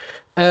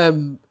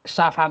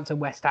 Southampton,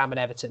 West Ham, and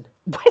Everton.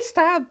 West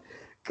Ham.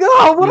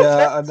 God, what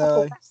I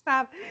know. West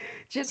Ham.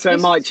 So it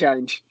might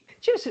change.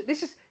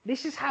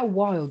 This is how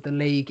wild the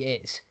league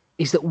is.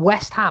 Is that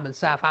West Ham and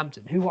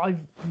Southampton, who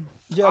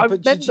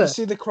but did you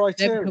see the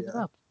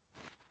criteria?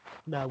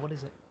 No, what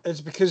is it? It's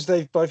because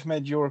they've both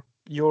made Europe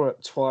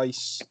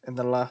twice in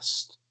the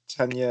last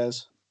 10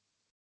 years.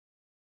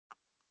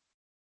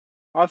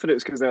 I thought it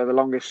was because they were the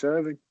longest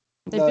serving.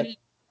 They've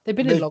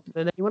been in longer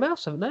than anyone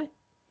else, haven't they?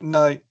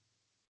 No.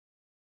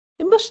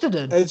 It must have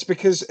done. It's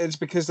because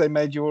they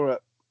made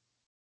Europe.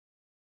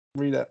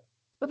 Read it.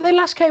 But they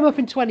last came up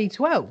in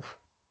 2012.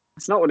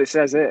 It's not what it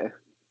says here.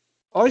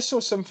 I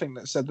saw something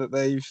that said that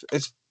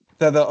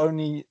they're the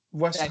only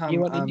West Ham.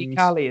 You want Indy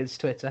Callier's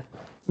Twitter?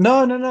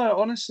 No,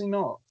 honestly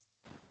not.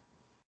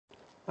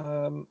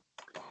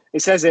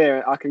 It says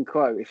here, I can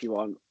quote if you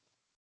want.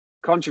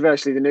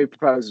 Controversially, the new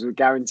proposals would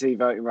guarantee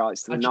voting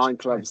rights to the 9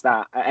 clubs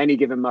that, at any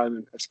given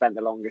moment, have spent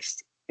the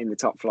longest in the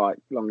top flight,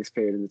 longest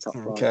period in the top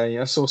flight. Okay,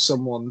 I saw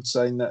someone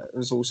saying that it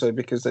was also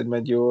because they'd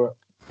made Europe.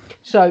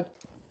 So,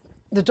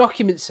 the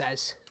document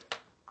says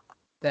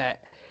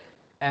that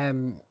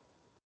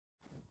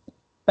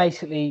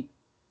basically,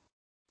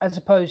 as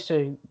opposed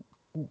to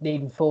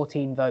needing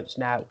 14 votes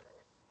now,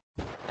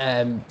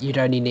 you'd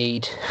only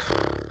need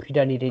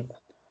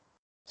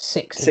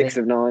 6. 6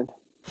 of 9.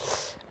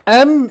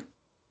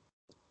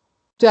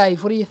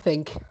 Dave, what do you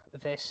think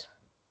of this?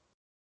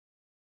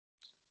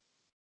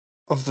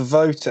 Of the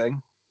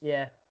voting?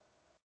 Yeah.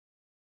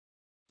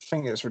 I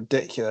think it's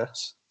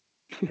ridiculous.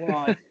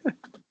 Why?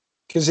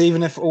 Because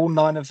even if all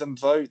 9 of them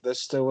vote,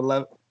 there's still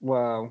 11.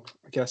 Well,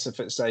 I guess if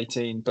it's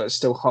 18, but it's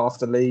still half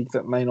the league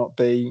that may not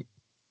be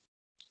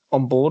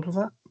on board with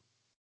it.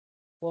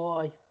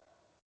 Why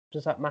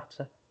does that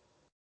matter?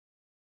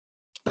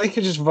 They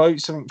could just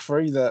vote something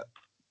through that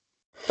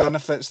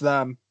benefits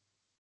them,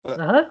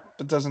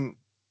 but doesn't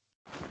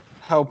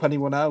help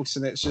anyone else,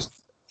 and it's just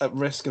at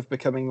risk of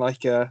becoming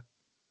like a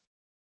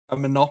a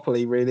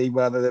monopoly, really,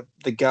 where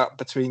the gap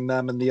between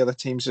them and the other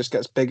teams just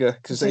gets bigger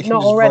because Is they it can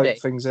not just already?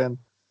 vote things in.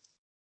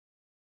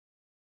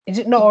 Is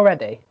it not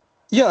already?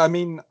 Yeah, I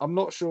mean, I'm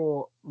not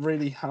sure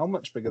really how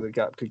much bigger the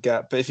gap could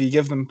get, but if you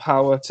give them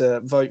power to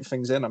vote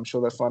things in, I'm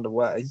sure they'll find a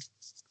way.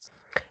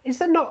 Is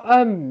there not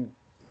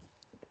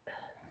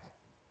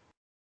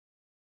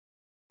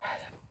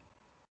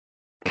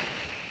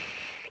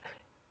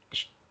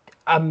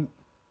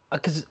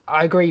because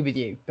I agree with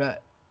you,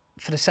 but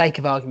for the sake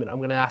of argument, I'm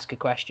going to ask a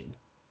question.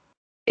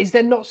 Is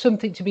there not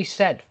something to be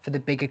said for the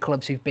bigger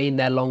clubs who've been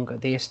there longer,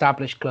 the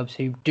established clubs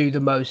who do the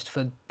most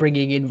for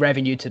bringing in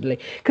revenue to the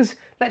league? Because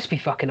let's be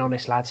fucking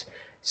honest, lads.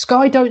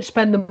 Sky don't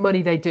spend the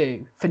money they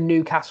do for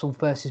Newcastle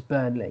versus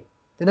Burnley.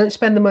 They don't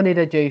spend the money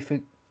they do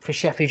for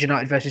Sheffield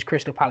United versus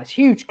Crystal Palace.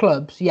 Huge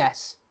clubs,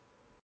 yes.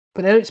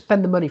 But they don't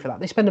spend the money for that.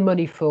 They spend the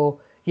money for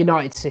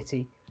United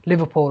City,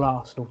 Liverpool,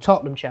 Arsenal,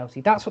 Tottenham, Chelsea.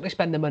 That's what they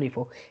spend the money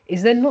for.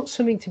 Is there not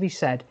something to be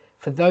said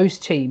for those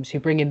teams who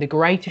bring in the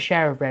greater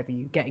share of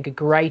revenue, getting a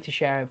greater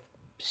share of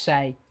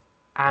say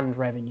and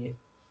revenue?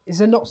 Is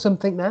there not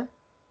something there?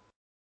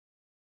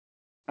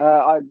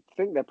 I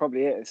think there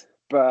probably is,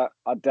 but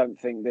I don't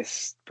think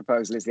this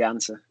proposal is the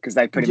answer because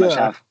they pretty much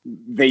have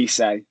the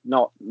say,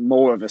 not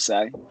more of a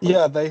say.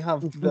 Yeah, they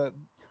have the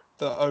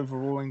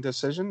overruling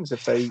decisions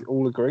if they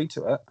all agree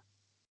to it.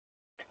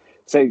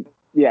 So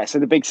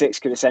the Big Six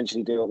could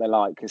essentially do what they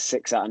like because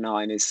 6 out of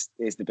 9 is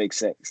the Big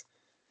Six.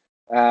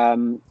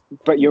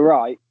 But you're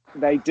right,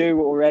 they do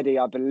already.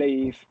 I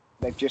believe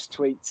they've just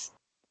tweaked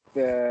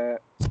the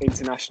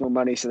international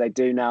money, so they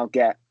do now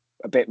get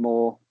a bit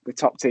more. The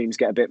top teams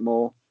get a bit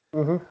more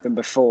than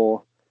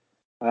before.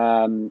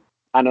 And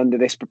under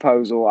this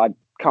proposal, I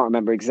can't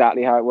remember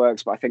exactly how it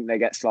works, but I think they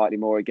get slightly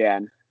more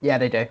again. Yeah,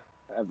 they do.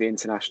 Of the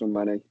international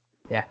money.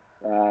 Yeah.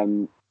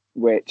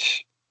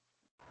 Which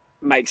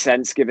makes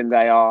sense given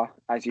they are,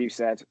 as you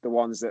said, the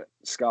ones that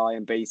Sky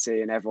and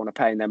BT and everyone are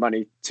paying their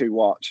money to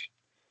watch.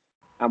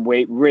 And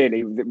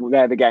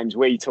they're the games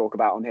we talk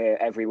about on here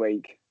every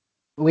week.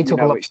 We talk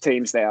about which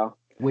teams they are.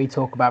 We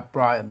talk about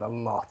Brighton a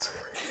lot.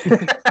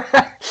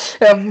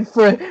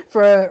 For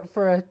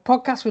a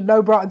podcast with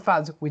no Brighton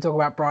fans, we talk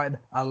about Brighton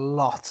a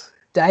lot.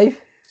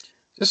 Dave?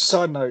 Just a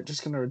side note,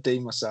 just going to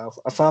redeem myself.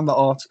 I found the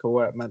article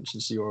where it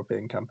mentions the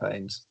European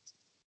campaigns.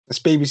 It's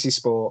BBC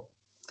Sport.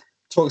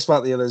 Talks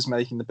about the others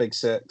making the Big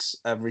Six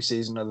every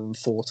season other than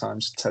 4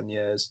 times in 10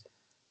 years.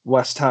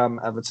 West Ham,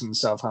 Everton and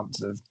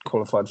Southampton have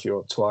qualified for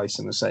Europe twice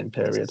in the same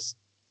period.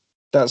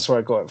 That's where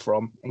I got it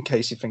from, in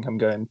case you think I'm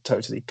going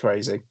totally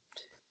crazy.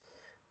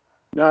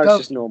 No, it's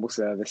just normal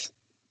service.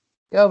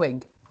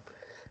 Going.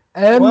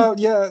 Well,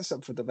 yeah, it's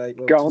up for debate.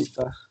 Well, go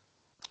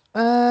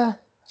on.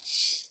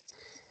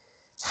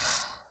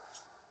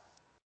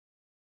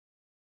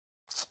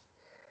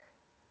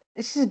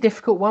 This is a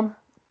difficult one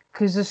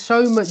because there's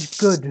so much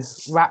good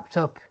wrapped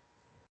up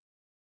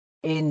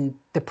in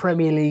the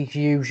Premier League's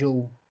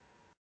usual.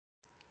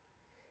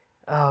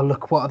 Oh,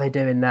 look, what are they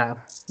doing now?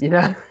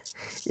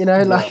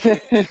 Like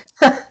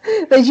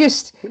they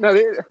just. No,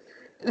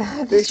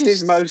 this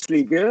is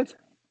mostly good.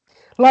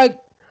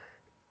 Like,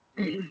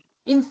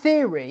 in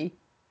theory,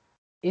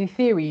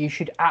 you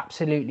should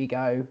absolutely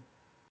go.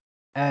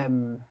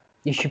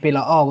 You should be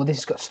like, oh well,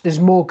 there's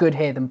more good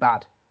here than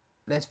bad.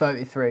 Let's vote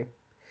it through.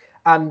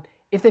 And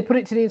if they put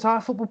it to the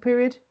entire football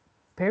pyramid,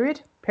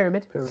 it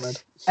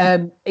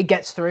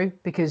gets through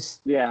because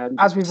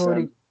as we've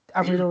already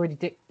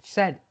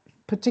said,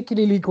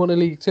 particularly League One and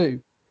League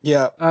Two.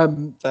 Yeah,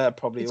 they're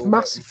probably it's all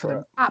massive for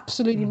them.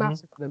 Absolutely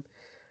massive for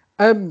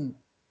them.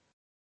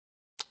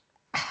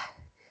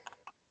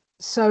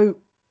 So,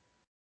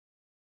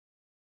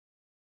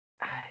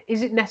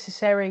 is it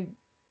necessary?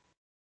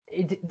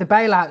 The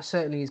bailout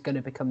certainly is going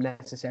to become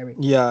necessary.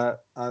 Yeah,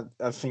 I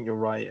think you're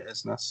right. It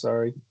is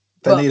necessary.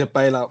 They need a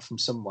bailout from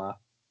somewhere.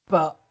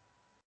 But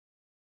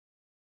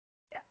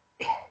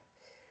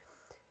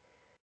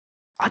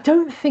I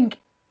don't think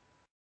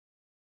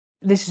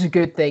this is a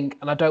good thing,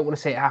 and I don't want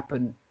to see it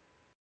happen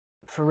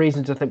for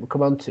reasons I think we'll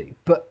come on to.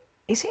 But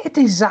is it a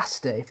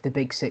disaster if the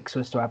Big Six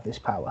was to have this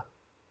power?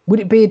 Would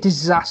it be a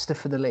disaster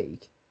for the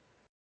league?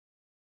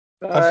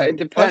 It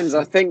depends.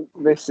 I think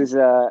this is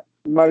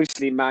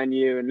mostly Man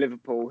U and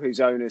Liverpool, whose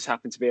owners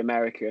happen to be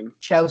American.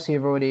 Chelsea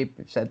have already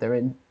said they're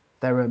in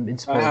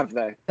support. Oh, have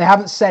they? They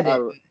haven't said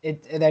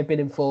it. They've been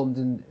informed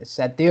and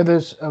said all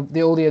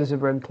the others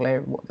are unclear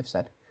in what they've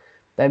said.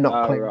 They're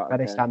not clear where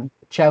they stand.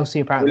 Chelsea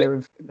apparently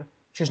are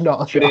just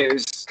not a shock. But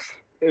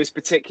it was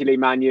particularly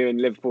Man U and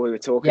Liverpool who were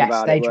talking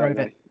about it. Yes, they drove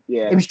it.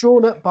 Yeah, it was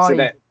drawn up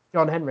by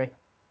John Henry.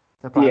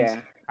 The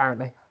plans,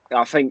 apparently.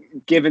 I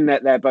think, given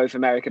that they're both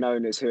American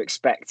owners who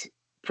expect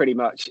pretty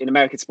much in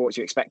American sports,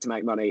 you expect to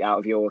make money out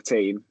of your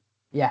team.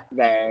 Yeah,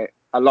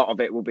 a lot of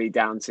it will be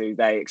down to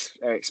they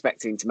are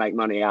expecting to make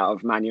money out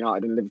of Man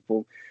United and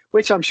Liverpool,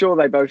 which I'm sure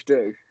they both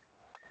do.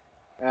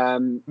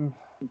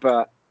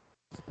 But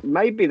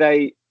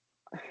maybe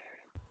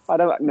I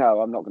don't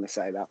know. I'm not going to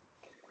say that.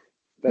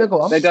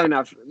 They don't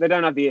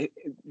have the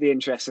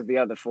interests of the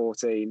other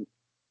 14,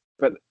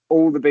 but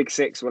all the Big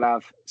Six will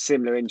have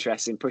similar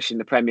interests in pushing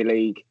the Premier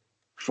League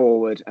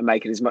forward and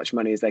making as much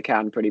money as they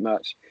can, pretty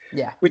much.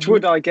 Yeah. Which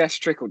would, I guess,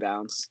 trickle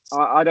down.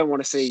 I don't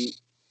want to see.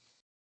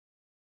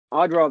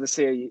 I'd rather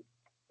see.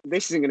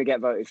 This isn't going to get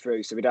voted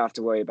through, so we don't have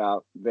to worry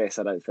about this,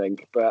 I don't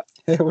think. But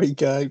Here we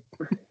go.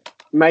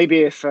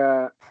 maybe if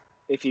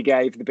you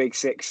gave the Big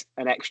Six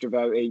an extra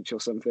vote each or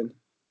something,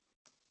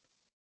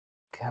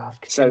 God,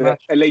 could you so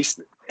that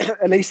imagine,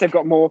 at least they've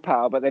got more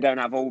power, but they don't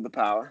have all the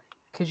power.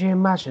 could you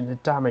imagine the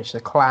damage the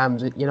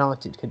Clams at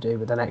United could do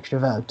with an extra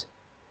vote?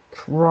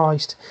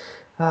 Christ.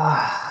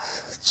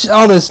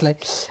 Honestly.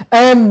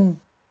 Do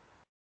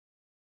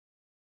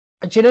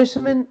you know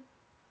something?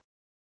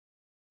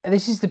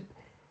 This is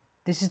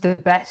the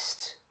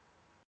best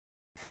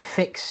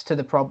fix to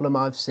the problem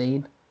I've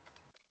seen.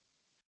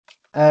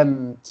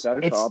 So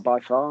It's- far, by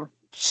far.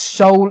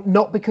 So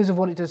not because of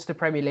what it does to the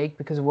Premier League,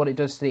 because of what it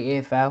does to the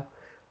EFL.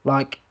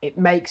 Like, it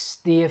makes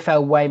the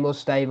EFL way more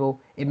stable.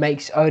 It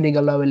makes owning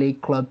a lower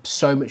league club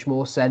so much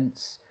more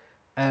sense.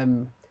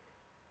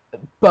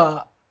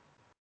 But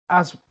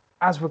as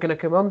we're going to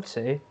come on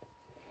to,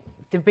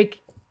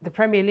 the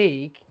Premier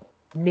League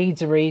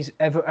needs a reason.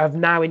 Have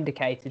now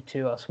indicated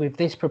to us with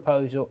this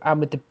proposal and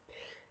with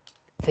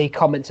the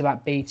comments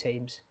about B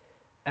teams.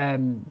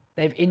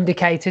 They've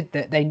indicated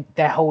that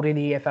they're holding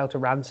the EFL to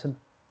ransom.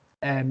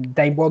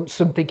 They want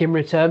something in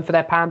return for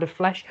their pound of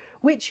flesh,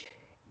 which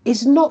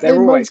is not. They're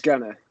always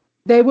gonna.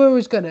 They were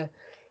always gonna.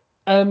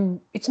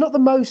 It's not the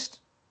most.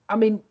 I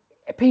mean,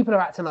 people are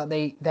acting like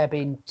they're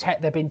being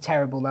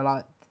terrible. They're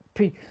like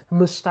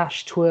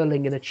mustache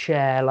twirling in a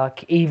chair,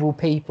 like evil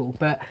people.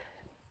 But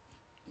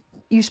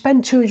you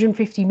spend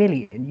 250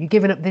 million. You're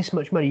giving up this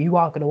much money. You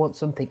are going to want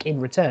something in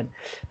return.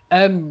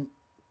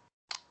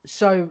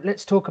 So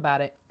let's talk about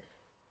it.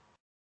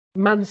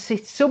 Man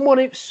City.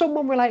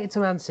 Someone related to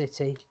Man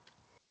City.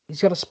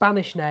 He's got a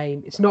Spanish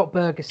name. It's not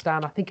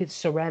Burgestan. I think it's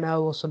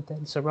Serrano or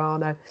something.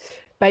 Serrano.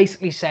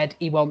 Basically said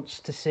he wants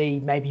to see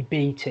maybe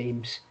B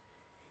teams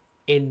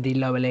in the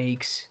lower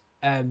leagues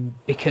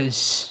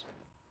because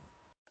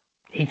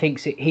he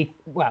thinks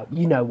well,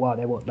 you know why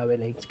they want lower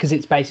leagues, because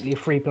it's basically a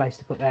free place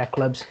to put their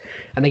clubs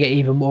and they get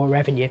even more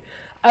revenue.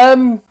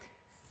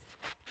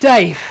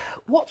 Dave,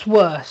 what's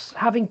worse,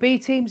 having B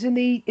teams in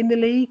the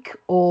league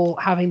or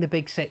having the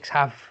Big Six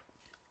have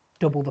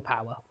double the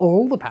power or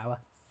all the power?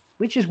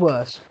 Which is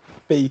worse?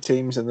 B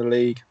teams in the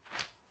league.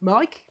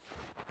 Mike?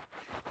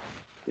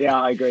 Yeah,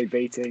 I agree.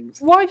 B teams.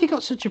 Why have you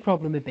got such a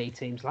problem with B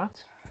teams,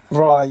 lads?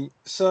 Right.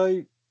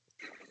 So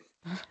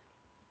Dave's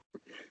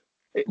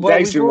been we've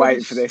waiting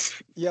already- for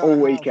this yeah, all I have.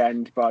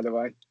 weekend, by the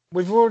way.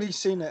 We've already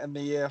seen it in the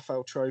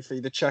EFL Trophy,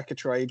 the checker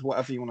trade,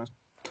 whatever you want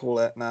to call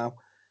it now.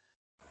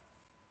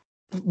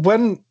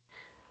 When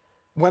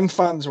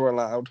fans were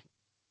allowed,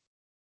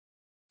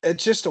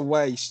 it's just a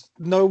waste.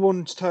 No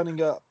one's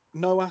turning up.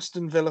 No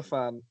Aston Villa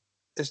fan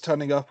is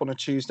turning up on a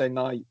Tuesday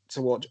night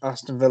to watch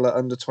Aston Villa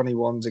under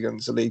 21s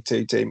against a League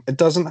Two team. It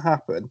doesn't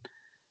happen.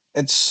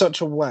 It's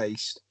such a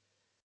waste.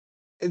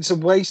 It's a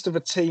waste of a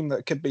team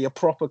that could be a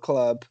proper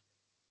club,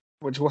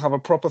 which will have a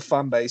proper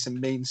fan base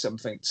and mean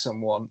something to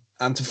someone,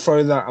 and to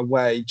throw that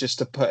away just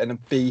to put in a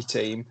B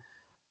team.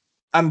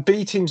 And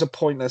B teams are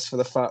pointless for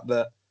the fact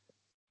that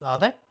Are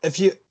they? if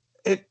you're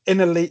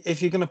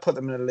going to put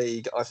them in a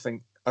league, I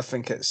think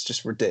it's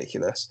just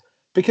ridiculous.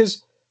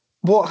 Because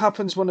what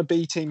happens when a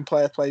B team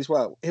player plays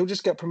well? He'll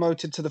just get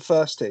promoted to the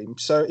first team.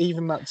 So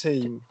even that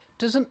team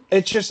Doesn't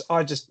I just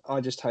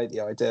hate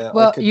the idea.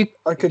 Well,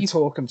 I could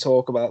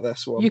talk about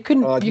this one. You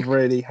couldn't- I'd you-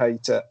 really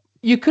hate it.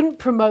 you couldn't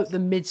promote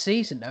them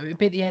mid-season though? It'd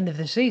be at the end of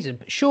the season.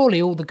 But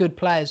surely all the good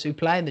players who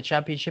play in the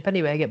Championship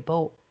anyway get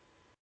bought.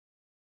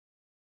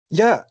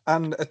 Yeah,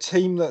 and a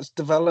team that's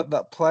developed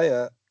that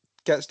player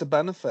gets to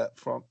benefit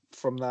from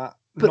that.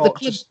 But not the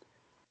club- just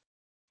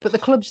But the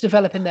club's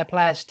developing their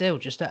players still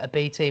just at a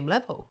B team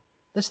level.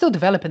 They're still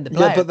developing the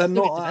players. yeah, but they're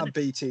Still not at a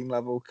developing. B team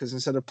level because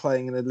instead of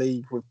playing in a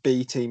league with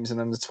B teams and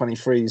under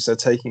 23s, they're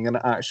taking an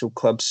actual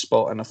club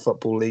spot in a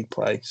football league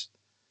place.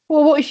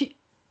 Well, what if you?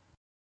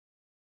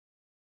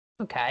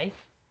 Okay.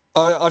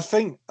 I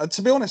think,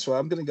 to be honest with you,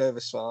 I'm going to go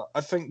this far.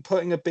 I think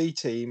putting a B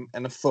team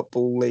in a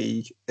football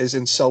league is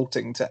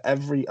insulting to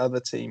every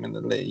other team in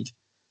the league.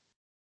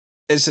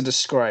 It's a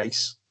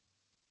disgrace.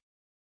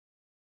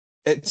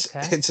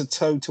 It's a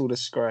total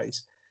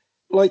disgrace.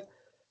 Like,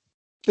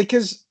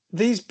 because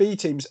these B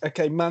teams,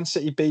 okay, Man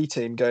City B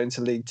team going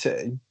to League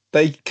Two,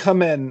 they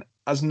come in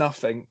as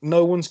nothing.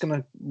 No one's going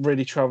to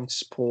really travel to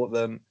support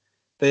them.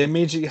 They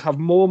immediately have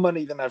more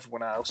money than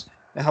everyone else.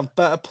 They have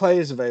better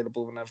players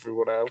available than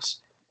everyone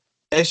else.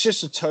 It's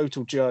just a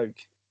total joke.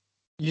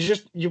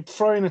 You're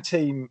throwing a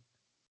team.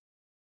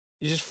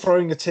 You're just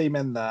throwing a team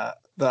in there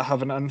that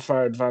have an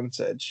unfair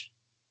advantage,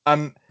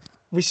 and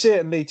we see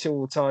it in League Two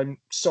all the time.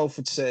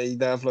 Salford City,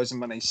 they have loads of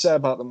money. Say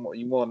about them what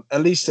you want.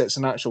 At least it's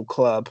an actual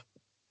club.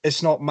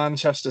 It's not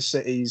Manchester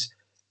City's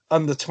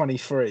under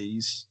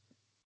 23s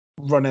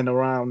running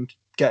around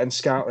getting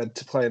scouted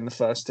to play in the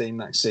first team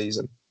next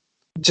season.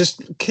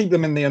 Just keep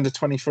them in the under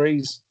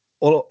 23s,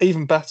 or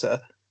even better,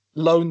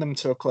 loan them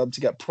to a club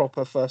to get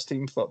proper first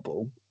team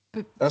football.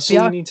 But That's the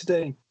all you ar- need to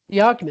do.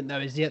 The argument, though,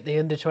 is that the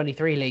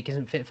under-23 league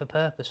isn't fit for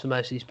purpose for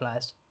most of these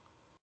players.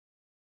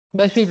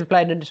 Most people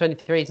playing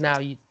under-23s now,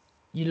 you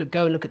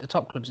go and look at the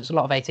top clubs, it's a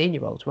lot of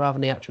 18-year-olds rather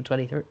than the actual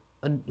 23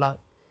 and like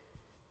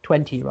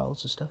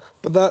 20-year-olds and stuff.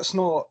 But that's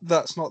not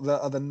the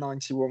other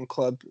 91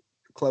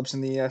 clubs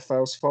in the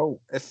EFL's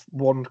fault. If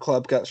one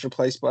club gets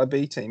replaced by a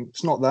B team,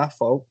 it's not their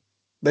fault.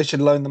 They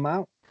should loan them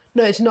out.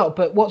 No, it's not.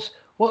 But what's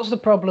the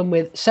problem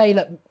with, say,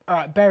 all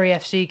right, Bury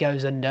FC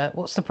goes under.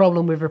 What's the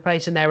problem with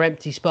replacing their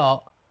empty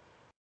spot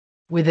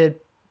with a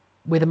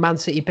Man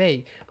City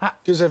B?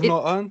 Because they've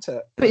not earned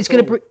it. But it's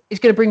going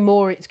to bring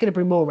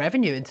more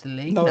revenue into the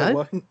league. No, it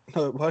won't.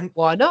 No, it won't.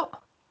 Why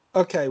not?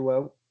 Okay,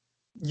 well,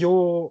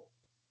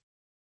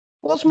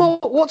 what's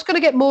going to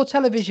get more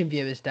television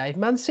viewers, Dave?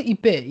 Man City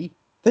B.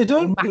 They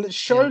don't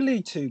show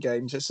League Two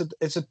games.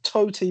 It's a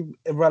totally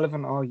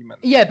irrelevant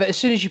argument. Yeah, but as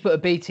soon as you put a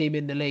B team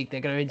in the league,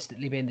 they're going to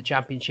instantly be in the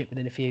Championship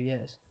within a few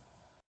years.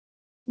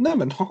 No,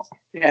 they're not.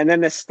 Yeah, and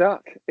then they're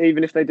stuck,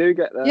 even if they do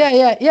get there.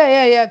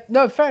 Yeah.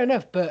 No, fair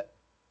enough, but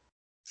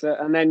so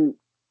and then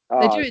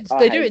they do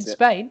it in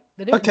Spain.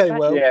 They do okay,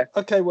 well,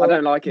 I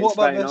don't like it in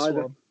Spain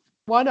either. One?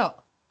 Why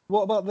not?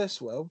 What about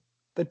this, Will?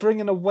 They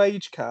bring in a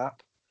wage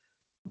cap.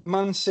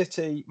 Man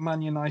City,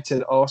 Man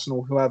United,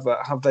 Arsenal, whoever,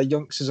 have their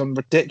youngsters on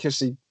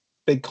ridiculously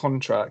big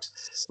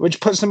contracts,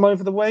 which puts them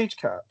over the wage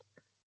cap.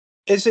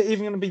 Is it even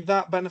going to be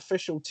that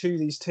beneficial to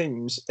these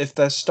teams if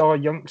their star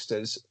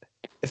youngsters,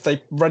 if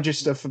they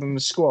register for them in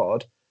the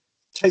squad,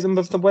 take them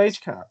above the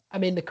wage cap? I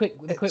mean, the quick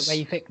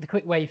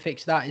way you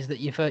fix that is that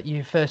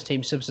your first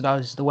team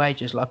subsidises the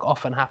wages, like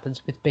often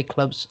happens with big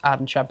clubs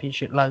adding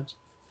Championship loans.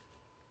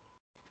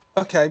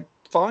 Okay,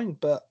 fine,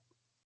 but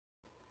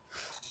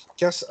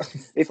if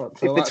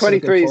the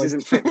 23s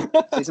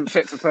isn't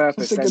fit for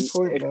purpose,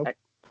 then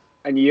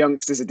and your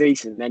youngsters are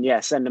decent,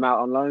 then send them out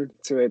on loan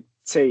to a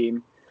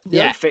team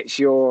that fits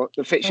your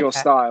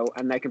style,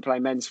 and they can play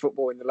men's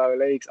football in the lower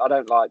leagues. I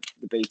don't like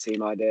the B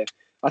team idea.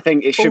 I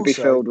think it should be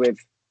filled with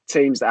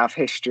teams that have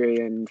history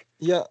and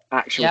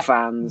actual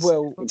fans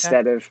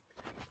instead of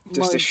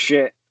just a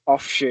shit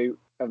offshoot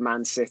of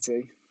Man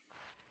City.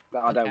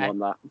 But I don't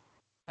want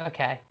that.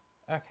 Okay.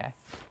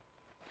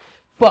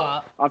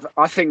 But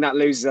I think that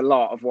loses a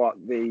lot of what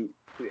the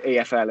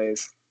EFL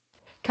is.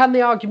 Can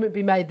the argument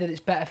be made that it's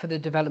better for the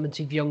development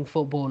of young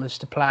footballers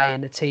to play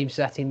in a team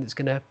setting that's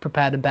going to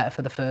prepare them better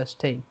for the first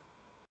team?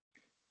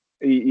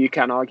 You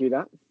can argue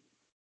that.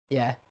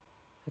 Yeah.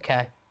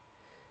 Okay.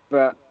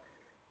 But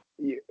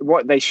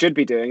what they should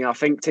be doing, I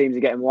think teams are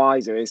getting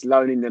wiser, is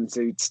loaning them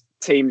to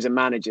teams and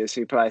managers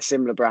who play a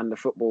similar brand of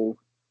football,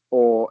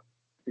 or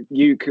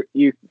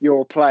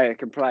your player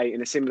can play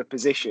in a similar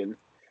position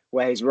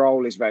where his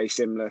role is very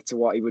similar to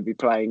what he would be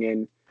playing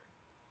in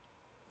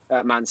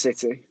at Man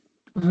City.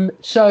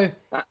 So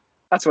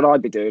that's what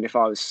I'd be doing if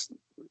I was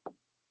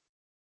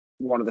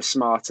one of the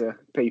smarter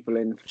people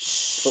in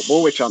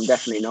football, which I'm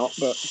definitely not.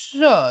 But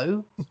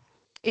so,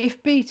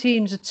 if B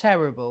teams are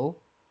terrible,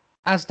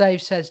 as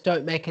Dave says,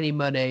 don't make any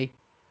money,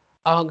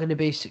 aren't going to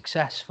be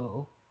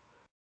successful,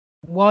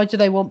 why do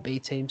they want B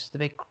teams, the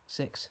Big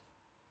Six,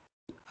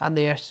 and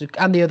the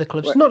other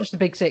clubs, not just the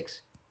Big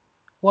Six?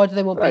 Why do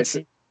they want B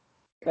teams?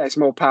 It's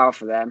more power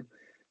for them.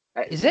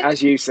 Is it?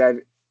 As you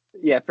said,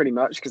 yeah, pretty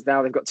much, because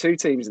now they've got two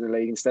teams in the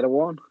league instead of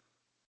one.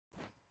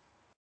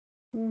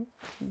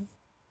 Mm-hmm.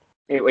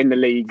 In the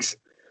leagues,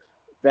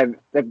 they've,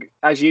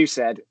 as you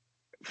said,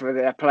 for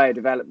their player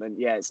development,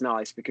 it's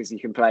nice because you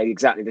can play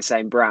exactly the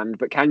same brand.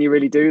 But can you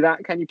really do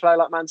that? Can you play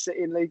like Man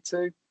City in League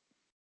Two?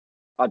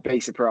 I'd be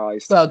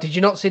surprised. Well, did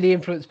you not see the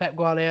influence Pep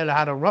Guardiola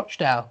had on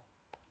Rochdale?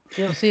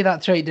 You don't see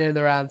that tweet doing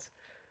the rounds.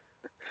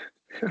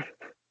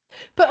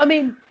 But I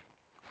mean,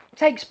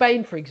 take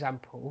Spain, for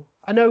example.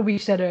 I know we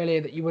said earlier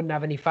that you wouldn't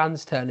have any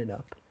fans turning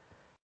up.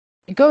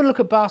 You go and look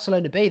at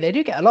Barcelona B, they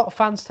do get a lot of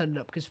fans turning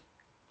up because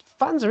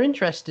fans are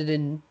interested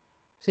in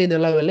seeing the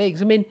lower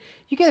leagues. I mean,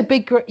 you get a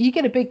big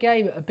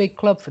game at a big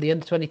club for the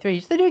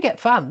under-23s. They do get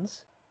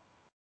fans.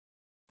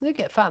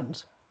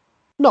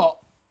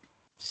 Not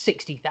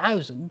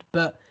 60,000,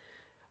 but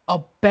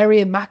are Bury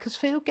and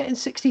Macclesfield getting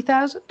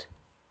 60,000?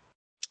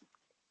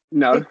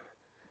 No.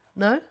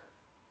 No?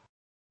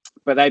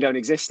 But they don't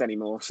exist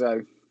anymore,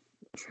 so...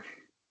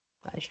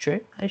 That is true.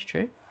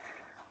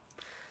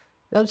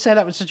 Don't say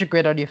that with such a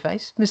grin on your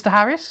face. Mr.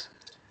 Harris?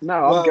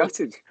 No, I'm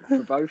gutted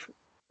for both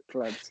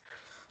clubs.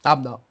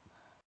 I'm not.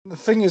 The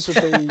thing is with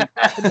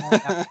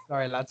the...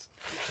 Sorry, lads.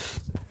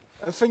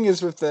 The thing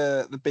is with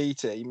the B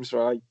teams,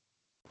 right?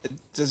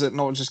 Does it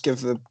not just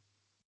give the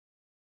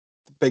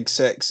Big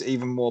Six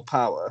even more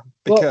power?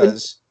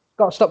 Because...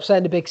 Got to stop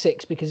saying the Big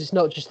Six because it's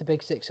not just the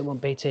Big Six that want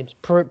B teams.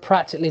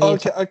 Practically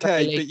the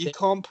okay, but you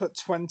can't put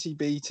 20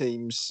 B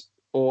teams,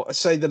 or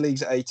say the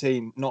league's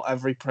 18. Not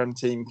every Prem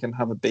team can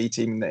have a B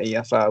team in the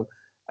EFL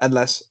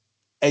unless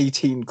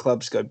 18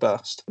 clubs go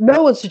bust.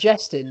 No one's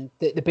suggesting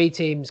that the B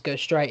teams go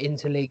straight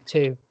into League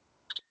Two,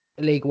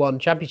 League One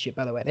Championship.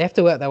 By the way, they have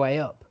to work their way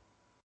up.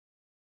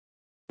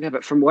 Yeah,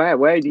 but from where?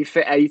 Where do you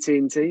fit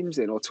 18 teams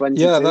in, or 20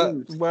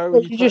 teams? Where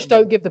you just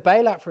don't give the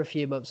bailout for a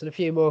few months, and a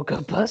few more go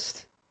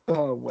bust.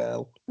 Oh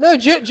well. No,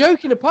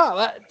 joking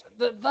apart,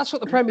 that's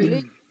what the Premier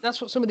League. That's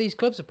what some of these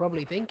clubs are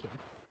probably thinking.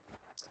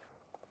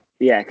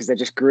 Yeah, because they're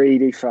just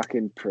greedy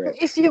fucking pricks.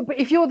 If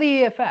you're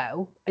the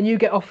EFL and you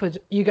get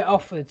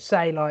offered,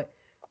 say like,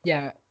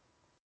 yeah,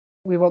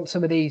 we want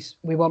some of these.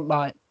 We want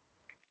like,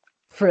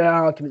 for an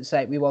argument's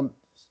sake, we want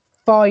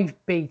 5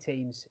 B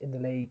teams in the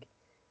league.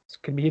 It's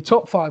going to be your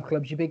top 5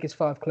 clubs, your biggest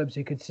 5 clubs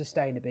who could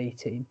sustain a B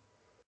team.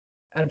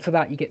 And for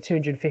that, you get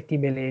 250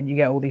 million. You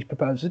get all these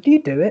proposals. Do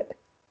you do it?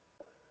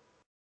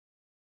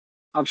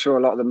 I'm sure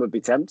a lot of them would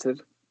be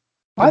tempted.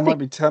 I might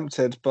be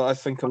tempted, but I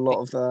think a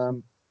lot of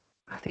them.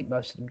 I think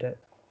most of them do.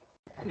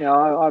 Yeah,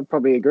 I'd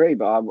probably agree,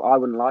 but I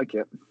wouldn't like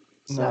it.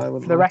 No, I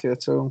wouldn't like it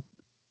at all.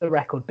 The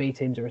record B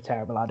teams are a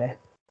terrible idea.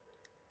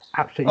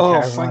 Absolutely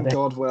terrible. Oh, thank idea.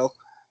 God, Will.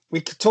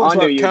 We talked I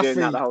knew about you were doing Caffey.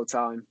 that the whole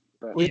time.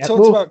 But... We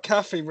talked about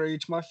Caffey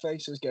Rouge. My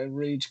face was getting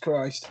Rouge.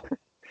 Christ.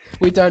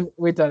 We don't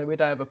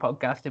have a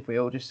podcast if we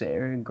all just sit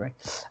here and agree.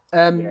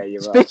 Yeah,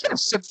 you're speaking right. of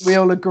something we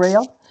all agree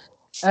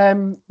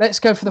on, let's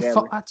go for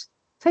the. I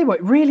tell you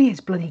what, really,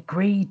 it's bloody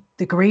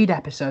the greed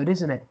episode,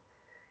 isn't it?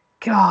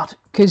 God,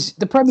 because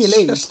the Premier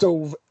League.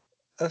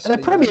 The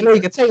Premier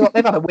League, I tell you what,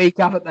 they've had a week,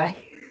 haven't they?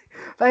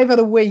 They've had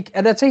a week,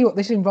 and I tell you what,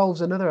 this involves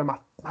another of my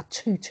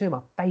two of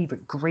my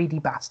favourite greedy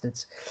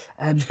bastards,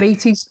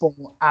 BT Sport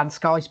and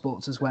Sky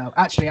Sports as well.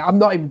 Actually, I'm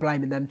not even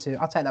blaming them two.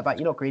 I'll take that back.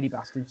 You're not greedy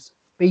bastards.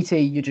 BT,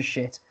 you're just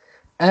shit.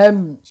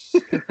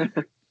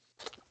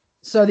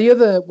 So the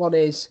other one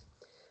is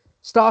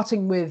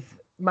starting with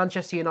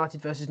Manchester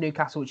United versus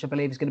Newcastle, which I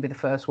believe is going to be the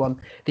first one.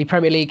 The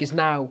Premier League is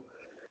now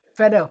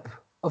fed up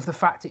of the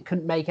fact it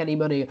couldn't make any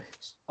money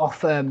off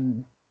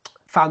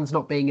fans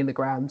not being in the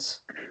grounds.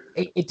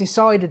 It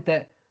decided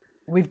that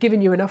we've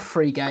given you enough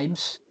free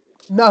games.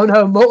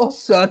 No more,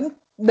 son.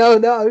 No.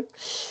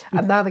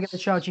 And now they're going to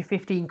charge you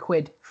 15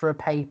 quid for a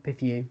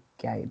pay-per-view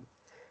game.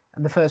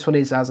 And the first one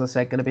is, as I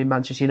said, going to be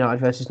Manchester United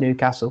versus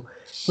Newcastle.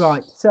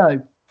 Right,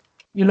 so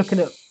you're looking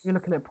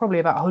at probably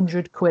about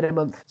 100 quid a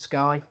month for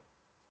Sky,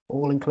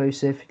 all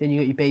inclusive. Then you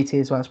got your BT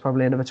as well. It's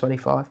probably another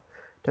 25.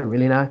 Don't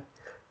really know.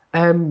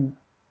 So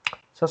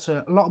that's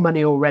a lot of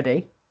money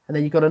already. And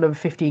then you've got another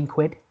 15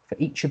 quid for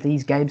each of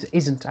these games that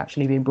isn't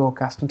actually being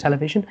broadcast on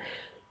television.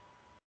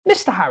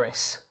 Mr.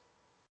 Harris,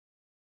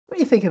 what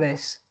do you think of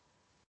this?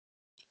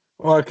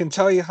 Well, I can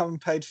tell you, having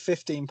paid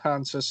 £15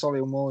 for a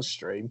Solihull Moors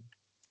stream,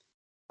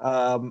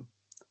 paying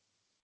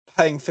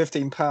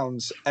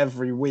 £15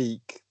 every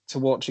week to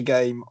watch a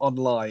game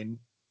online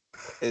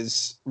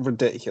is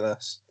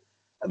ridiculous.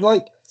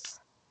 Like,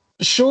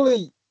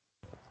 surely,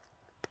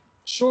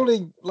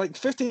 like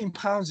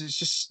 £15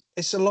 is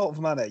it's a lot of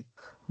money.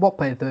 What,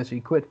 paying 30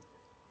 quid?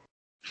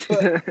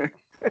 But,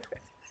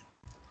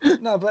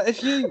 no, but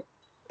if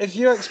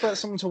you expect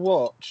someone to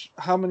watch,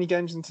 how many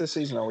games into the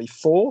season are we?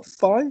 4,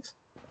 5?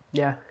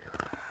 Yeah.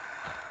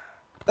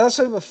 That's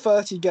over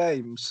 30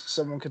 games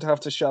someone could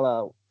have to shell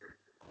out.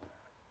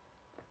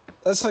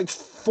 That's like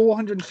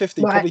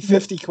 450, probably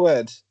 50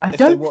 quid if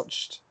they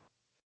watched.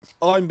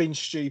 I'm being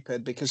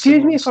stupid because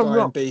Excuse me if Sky I'm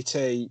wrong. and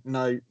BT.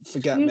 No,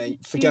 forget You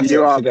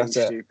it. are being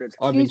stupid.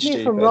 I'm being Excuse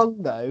me if stupid. I'm wrong,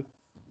 though.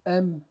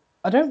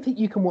 I don't think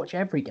you can watch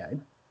every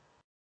game.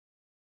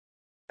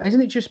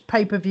 Isn't it just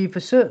pay-per-view for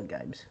certain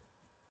games?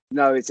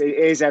 No, it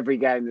is every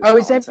game.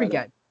 It's every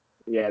game.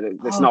 Yeah,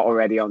 that's not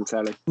already on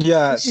telly.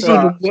 Yeah,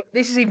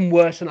 this is even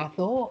worse than I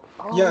thought.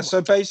 Yeah,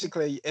 so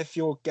basically, if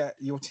your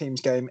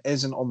team's game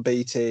isn't on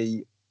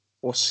BT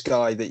or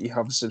Sky that you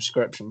have a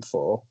subscription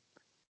for,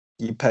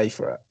 you pay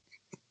for it.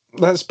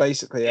 That's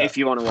basically it. If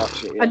you want to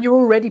watch it, yeah. And you're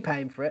already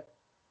paying for it.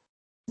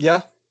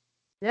 Yeah.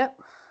 Yep.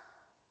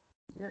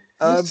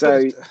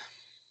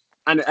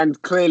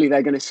 And clearly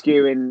they're going to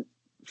skew in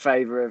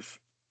favour of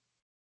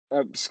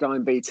Sky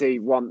and BT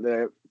want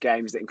the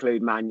games that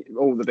include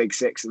all the big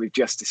six that we've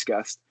just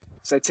discussed.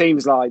 So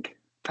teams like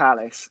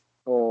Palace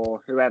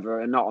or whoever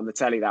are not on the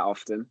telly that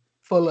often.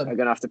 Fulham are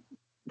going to have to.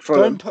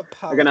 Don't put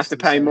Palace. Are going to have to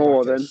pay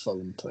more than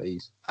Fulham,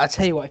 please. I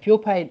tell you what, if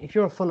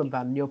you're a Fulham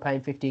fan and you're paying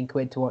 15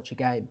 quid to watch a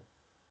game,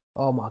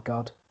 oh my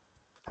God.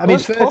 I mean,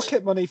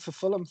 pocket money for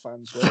Fulham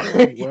fans.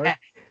 Yeah.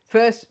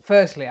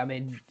 Firstly, I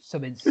mean,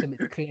 something's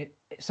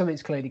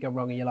clearly gone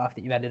wrong in your life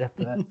that you've ended up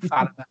a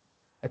fan of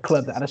a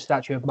club that had a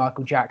statue of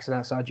Michael Jackson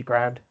outside your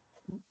ground.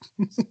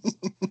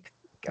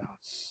 God,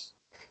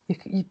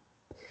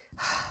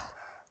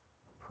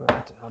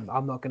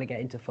 I'm not going to get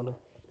into Fulham.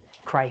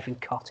 Craven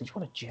Cottage,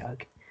 what a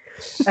joke.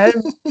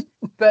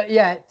 But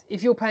yeah,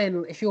 if you're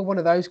one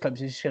of those clubs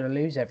who's just going to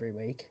lose every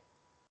week,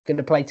 going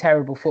to play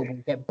terrible football,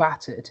 get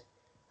battered,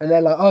 and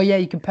they're like, oh yeah,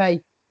 you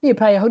pay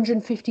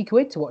 150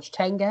 quid to watch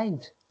 10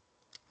 games.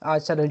 I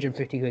said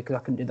 150 quid because I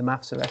couldn't do the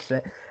maths the rest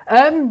of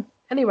it.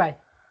 Anyway,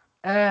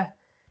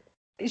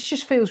 it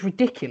just feels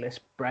ridiculous,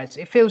 Brez.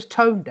 It feels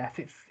tone deaf.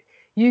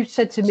 You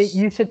said to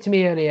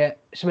me earlier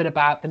something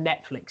about the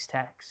Netflix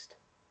text.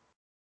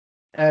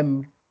 Do you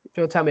want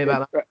to tell me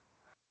about that?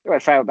 I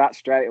failed that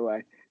straight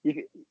away.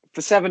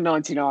 For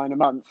 $7.99 a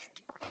month,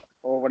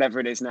 or whatever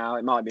it is now,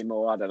 it might be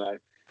more. I don't know.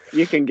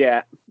 You can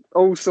get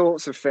all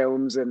sorts of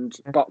films and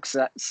box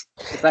sets.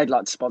 If they'd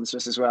like to sponsor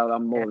us as well,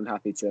 I'm more than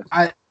happy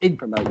to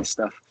promote this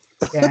stuff.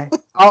 Yeah,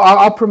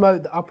 I'll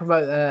promote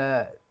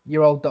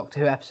your old Doctor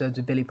Who episodes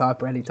of Billy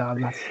Piper anytime,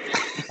 lads.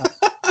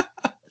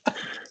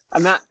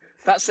 And that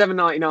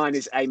 $7.99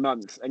 is a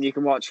month, and you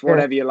can watch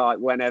whatever you like,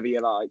 whenever you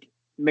like.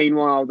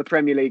 Meanwhile, the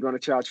Premier League want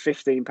to charge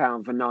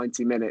 £15 for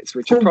 90 minutes,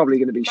 which are probably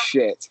going to be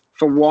shit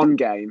for one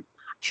game.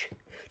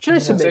 So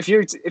if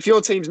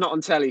your team's not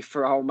on telly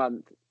for a whole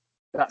month,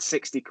 that's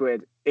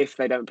 £60 if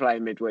they don't play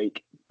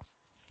midweek.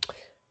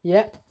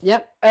 Yeah.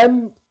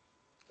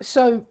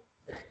 So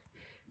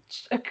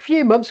a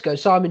few months ago,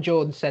 Simon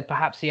Jordan said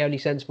perhaps the only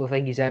sensible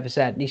thing he's ever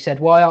said, and he said,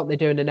 "Why aren't they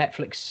doing a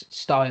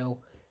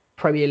Netflix-style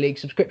Premier League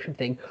subscription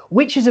thing,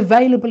 which is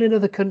available in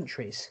other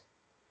countries?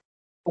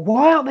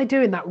 Why aren't they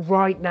doing that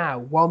right now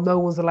while no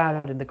one's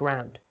allowed in the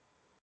ground?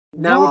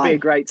 Now would be a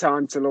great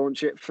time to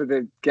launch it for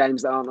the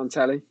games that aren't on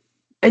telly.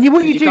 And you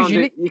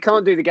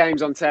can't do the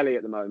games on telly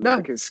at the moment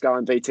because Sky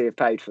and BT have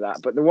paid for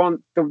that. But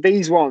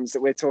these ones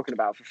that we're talking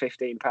about for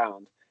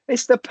 £15,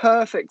 it's the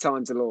perfect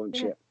time to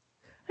launch it.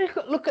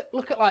 Look at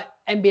like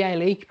NBA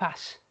League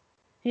Pass.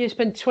 You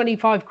spend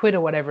 £25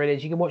 or whatever it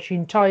is. You can watch your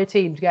entire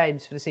team's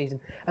games for the season,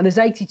 and there's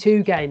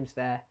 82 games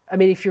there. I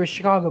mean, if you're a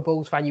Chicago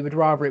Bulls fan, you would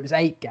rather it was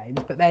 8 games,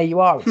 but there you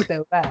are. It's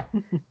still there.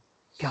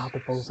 God, the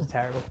Bulls are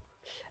terrible.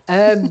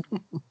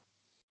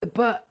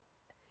 But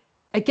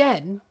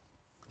again,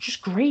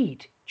 just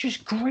greed,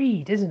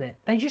 isn't it?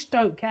 They just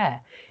don't care.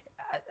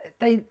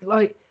 They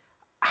like,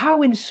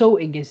 how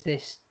insulting is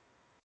this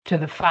to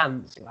the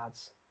fans,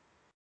 lads?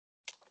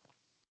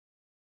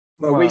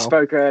 Well, we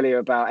spoke earlier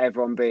about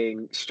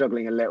everyone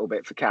struggling a little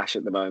bit for cash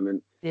at the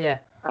moment. Yeah.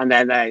 And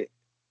then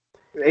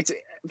it's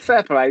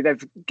fair play.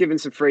 They've given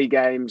some free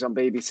games on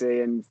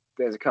BBC and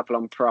there's a couple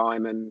on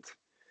Prime.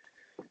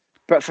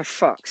 But for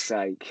fuck's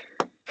sake,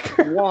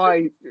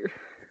 why?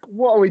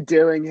 What are we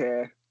doing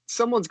here?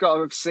 Someone's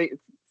got to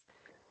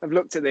have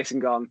looked at this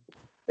and gone,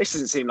 this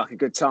doesn't seem like a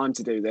good time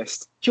to do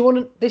this. Do you want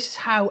to? This is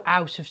how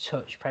out of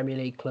touch Premier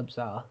League clubs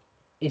are.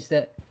 Is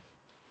that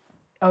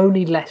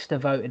only Leicester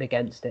voted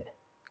against it?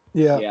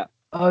 Yeah.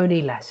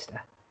 Only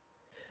Leicester.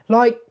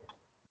 Like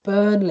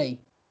Burnley,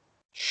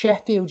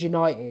 Sheffield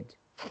United,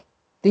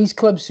 these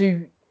clubs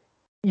who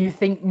you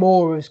think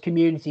more as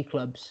community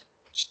clubs.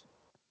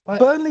 Like,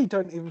 Burnley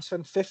don't even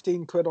spend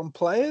 £15 on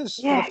players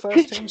for the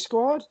first team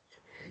squad.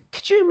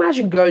 Could you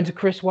imagine going to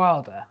Chris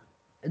Wilder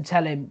and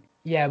tell him,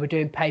 yeah, we're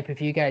doing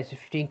pay-per-view games for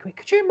 £15?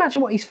 Could you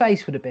imagine what his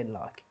face would have been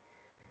like?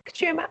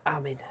 Could you imagine? I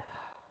mean,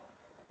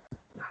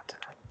 I don't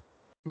know.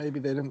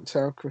 Maybe they didn't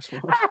tell Chris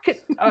Wilder.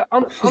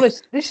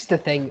 Honest, this is the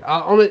thing.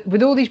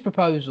 With all these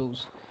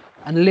proposals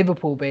and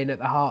Liverpool being at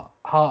the heart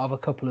of a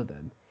couple of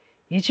them,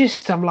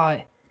 I'm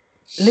like,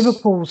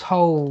 Liverpool's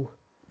whole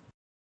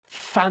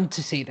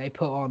fantasy they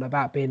put on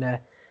about being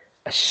a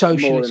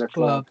socialist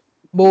club.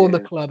 More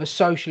than a club, a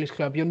socialist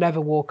club. You'll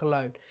never walk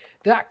alone.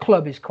 That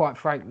club is, quite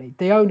frankly,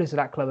 the owners of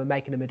that club are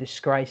making them a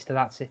disgrace to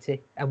that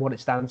city and what it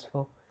stands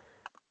for.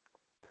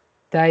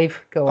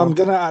 Dave, go on. I'm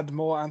going to add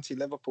more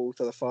anti-Liverpool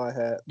to the fire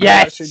here.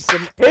 Yes!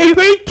 Here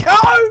we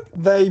go!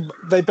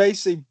 They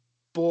basically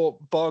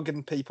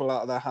bargained people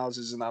out of their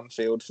houses in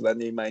Anfield for their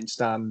new main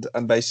stand,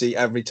 and basically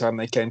every time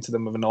they came to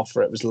them with an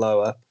offer, it was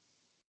lower.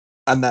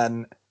 And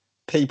then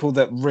people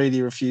that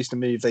really refused to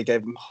move, they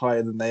gave them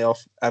higher than they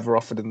ever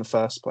offered in the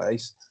first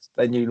place.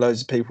 They knew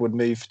loads of people would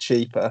move for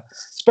cheaper.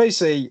 It's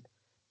basically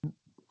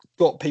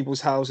got people's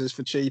houses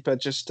for cheaper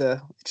just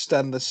to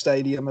extend the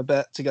stadium a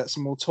bit to get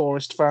some more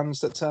tourist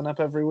fans that turn up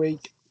every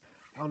week.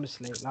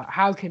 Honestly, like,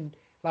 how can,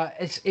 like,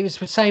 it was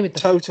the same with the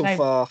total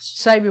farce.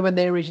 Same with when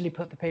they originally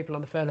put the people on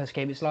the furlough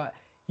scheme. It's like,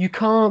 you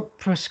can't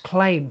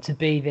claim to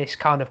be this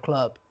kind of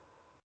club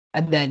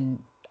and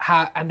then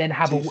have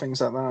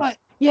things like that. Like,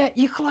 yeah,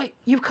 you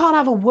can't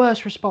have a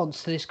worse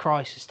response to this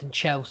crisis than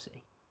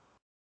Chelsea.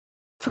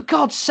 For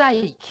God's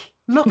sake,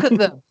 look at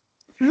them.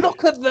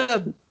 Look at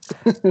them.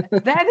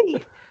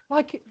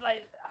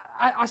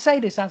 I say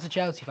this as a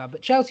Chelsea fan,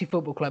 but Chelsea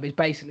Football Club is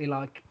basically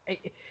like,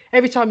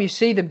 every time you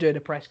see them doing a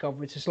press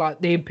conference, it's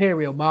like the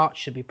Imperial March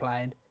should be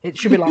playing. It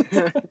should be like,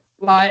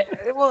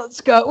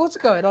 what's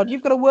going on?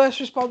 You've got a worse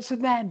response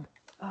than them.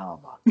 Oh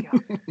my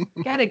God.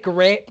 Get a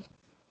grip.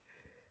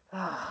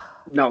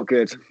 Not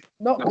good.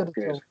 Not good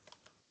at all.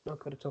 Not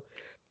good at all.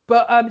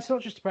 But it's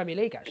not just the Premier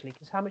League, actually,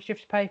 because how much do you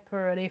have to pay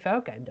for an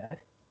EFL game, Dave?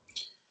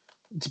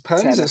 It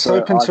depends. It's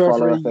open to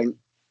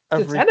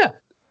every.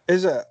 Tenner.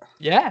 Is it?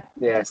 Yeah.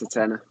 Yeah, it's a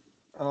tenner.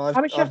 How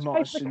much do you have to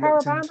pay for the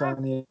Carabao?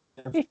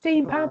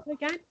 £15 for the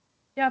game?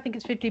 Yeah, I think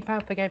it's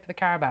 £15 per game for the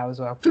Carabao as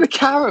well. For the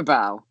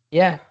Carabao?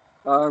 Yeah.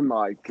 Oh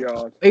my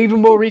God.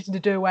 Even more reason to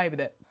do away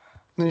with it.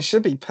 You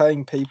should be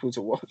paying people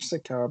to watch the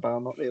Carabao,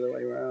 not the other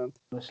way around.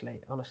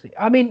 Honestly.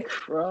 I mean,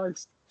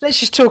 Christ. Let's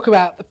just talk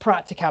about the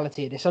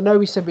practicality of this. I know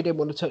we said we didn't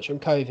want to touch on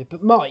COVID,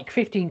 but Mike,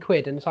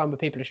 £15 in a time where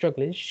people are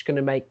struggling, it's just going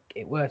to make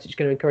it worse. It's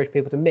going to encourage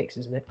people to mix,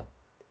 isn't it?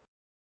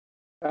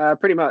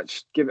 Pretty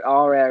much.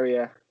 Our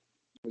area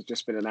has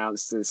just been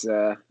announced as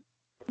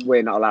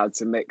we're not allowed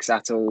to mix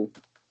at all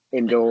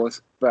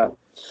indoors. But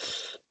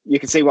you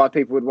can see why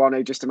people would want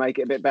to, just to make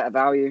it a bit better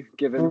value,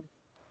 given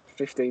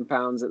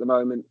 £15 at the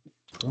moment.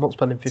 I'm not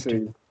spending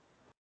 15.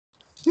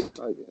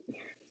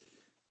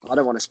 I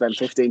don't want to spend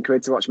 15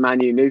 quid to watch Man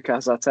U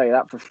Newcastle. I'll tell you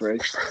that for free.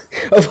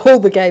 Of all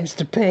the games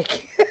to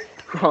pick.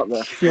 What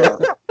the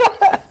fuck?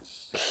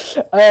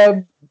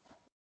 I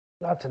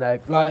don't know.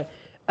 Like,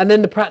 and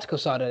then the practical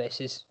side of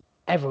this is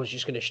everyone's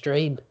just going to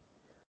stream.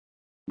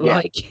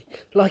 Yeah.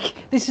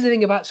 Like this is the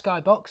thing about Sky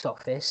Box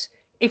Office.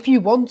 If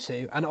you want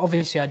to, and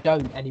obviously I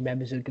don't, any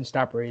members of the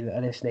constabulary that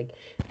are listening,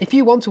 if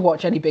you want to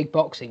watch any big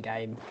boxing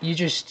game,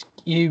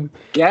 Game.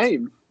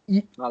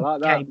 I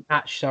like that. Game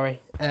match. Sorry.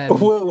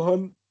 Will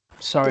Hunt,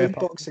 Sorry. big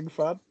boxing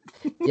fan.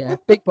 Yeah,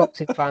 big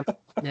boxing fan.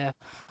 Yeah,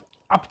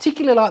 I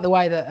particularly like the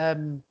way that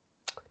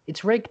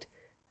it's rigged.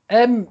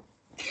 It's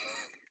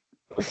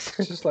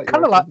just like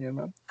Kinda your like- opinion,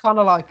 man. Kind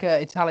of like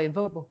Italian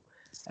football.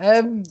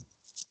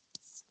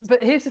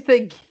 But here's the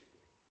thing.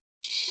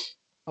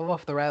 I'm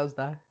off the rails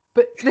now.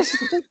 But this is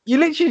the thing. You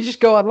literally just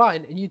go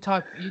online and you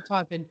type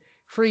in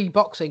free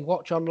boxing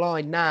watch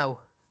online now.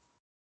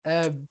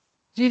 You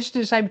just do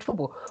the same with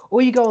football,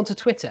 or you go onto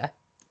Twitter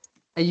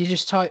and you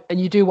just type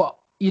and you do what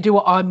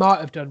I might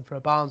have done for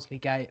a Barnsley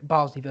game,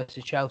 Barnsley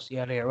versus Chelsea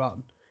earlier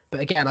on. But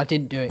again, I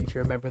didn't do it. If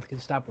you're a member of the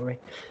constabulary,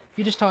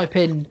 you just type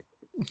in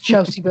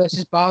Chelsea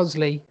versus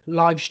Barnsley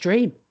live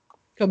stream.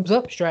 Comes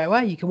up straight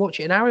away. You can watch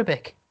it in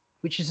Arabic,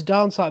 which is a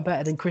darn sight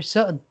better than Chris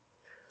Sutton.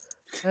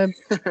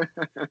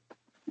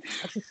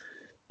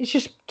 It's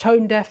just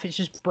tone deaf. It's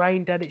just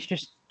brain dead. It's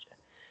just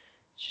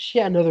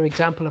yet another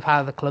example of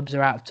how the clubs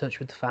are out of touch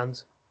with the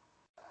fans.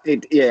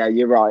 Yeah,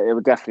 you're right. It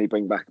would definitely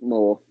bring back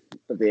more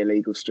of the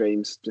illegal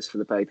streams just for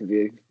the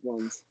pay-per-view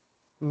ones.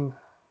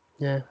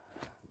 Yeah.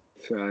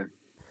 So,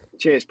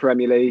 cheers,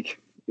 Premier League.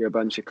 You're a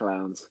bunch of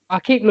clowns. I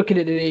keep looking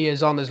at the New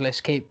Year's honours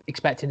list, keep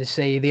expecting to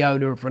see the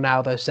owner of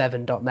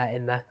Ronaldo7.net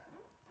in there.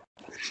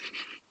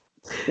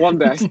 One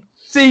day.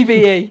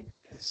 CVE.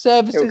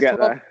 He'll get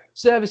there.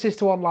 Services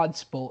to online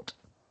sport.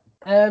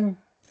 Anyway.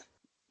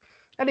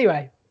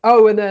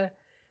 Oh, and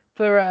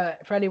for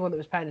anyone that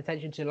was paying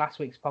attention to last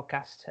week's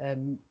podcast,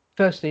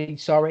 firstly,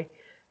 sorry.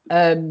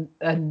 And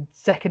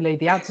secondly,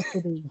 the answer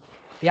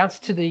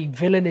to the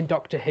villain in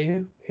Doctor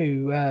Who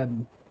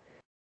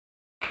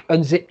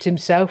unzipped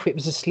himself. It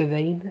was a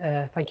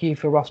Slovene. Thank you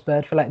for Ross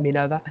Bird for letting me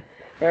know that.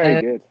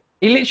 Very good.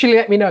 He literally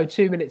let me know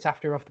 2 minutes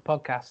after we're off the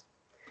podcast.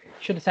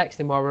 Should have texted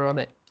him while we were on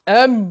it.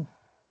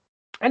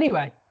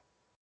 Anyway,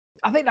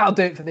 I think that'll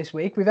do it for this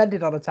week. We've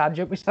ended on a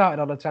tangent. We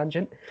started on a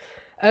tangent.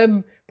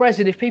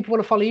 Brendan, if people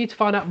want to follow you to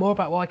find out more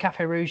about why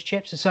Cafe Rouge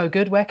chips are so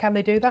good, where can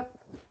they do that?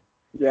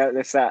 Yeah,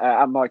 that's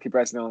I'm Mikey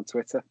Bresnan on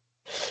Twitter.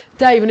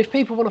 Dave, and if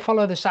people want to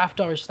follow the South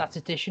Dorris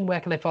statistician, where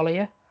can they follow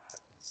you?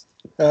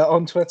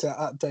 On Twitter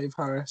at Dave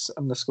Harris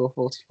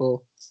 _44.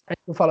 You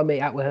can follow me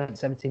at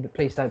Wilhunt17, but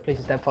please don't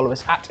follow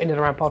us at In and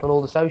Around Pod on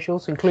all the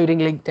socials, including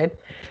LinkedIn.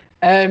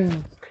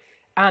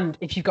 And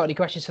if you've got any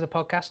questions for the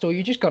podcast, or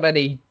you just got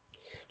any,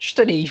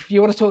 if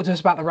you want to talk to us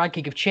about the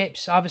ranking of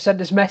chips, either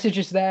send us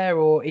messages there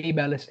or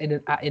email us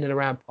at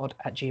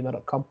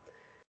inandaroundpod@gmail.com.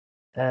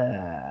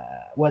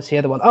 What's the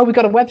other one? Oh, we've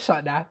got a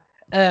website now.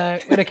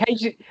 And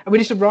occasionally, and we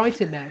do some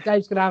writing there.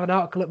 Dave's going to have an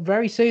article up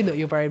very soon that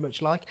you'll very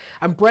much like.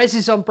 And Brez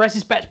is on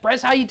Brez's Bets.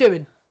 Brez, how you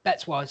doing?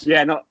 Bets wise?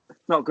 Yeah, not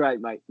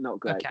great, mate. Not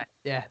great. Okay.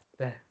 Yeah.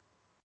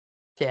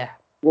 Yeah.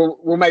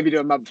 We'll maybe do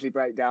a monthly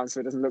breakdown so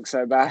it doesn't look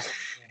so bad.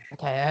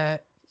 Okay.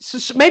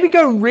 So maybe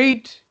go and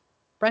read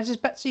Brez's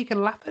Bets so you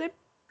can laugh at him.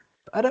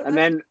 I don't know. And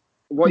then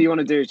what you want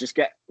to do is just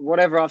get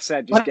whatever I've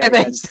said, just get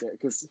against it,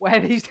 because where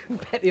he's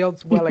bet the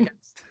odds well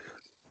against.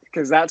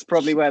 Because that's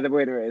probably where the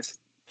winner is.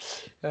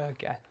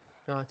 Okay.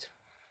 Right.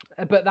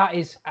 But that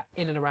is at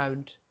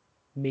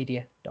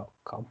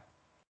inandaroundmedia.com.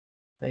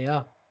 There you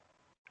are.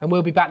 And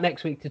we'll be back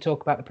next week to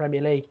talk about the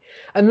Premier League.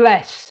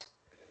 Unless,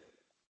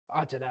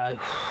 I don't know,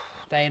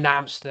 they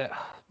announced that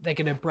they're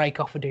going to break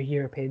off and do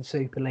European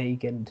Super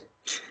League, and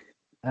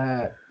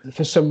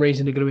for some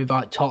reason they're going to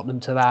invite Tottenham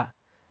to that.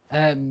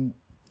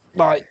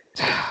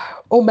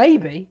 Or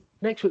maybe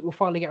next week we'll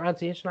finally get around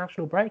to the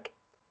international break.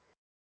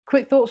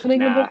 Quick thoughts on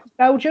England versus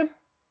Belgium?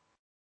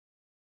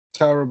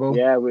 Terrible.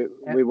 Yeah, we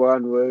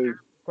won. Woo.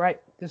 Great.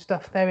 Good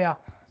stuff. There we are.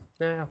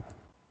 Now.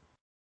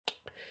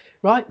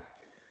 Right.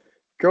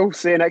 Cool.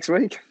 See you next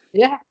week.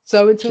 Yeah.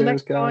 So until Cheers,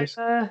 next time, guys.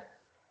 I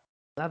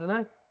don't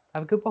know.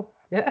 Have a good one.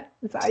 Yeah.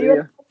 Is that See you?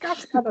 ya. I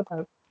don't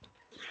know.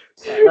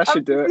 That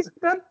should do it.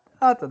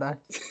 I don't know.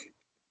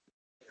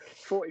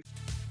 40.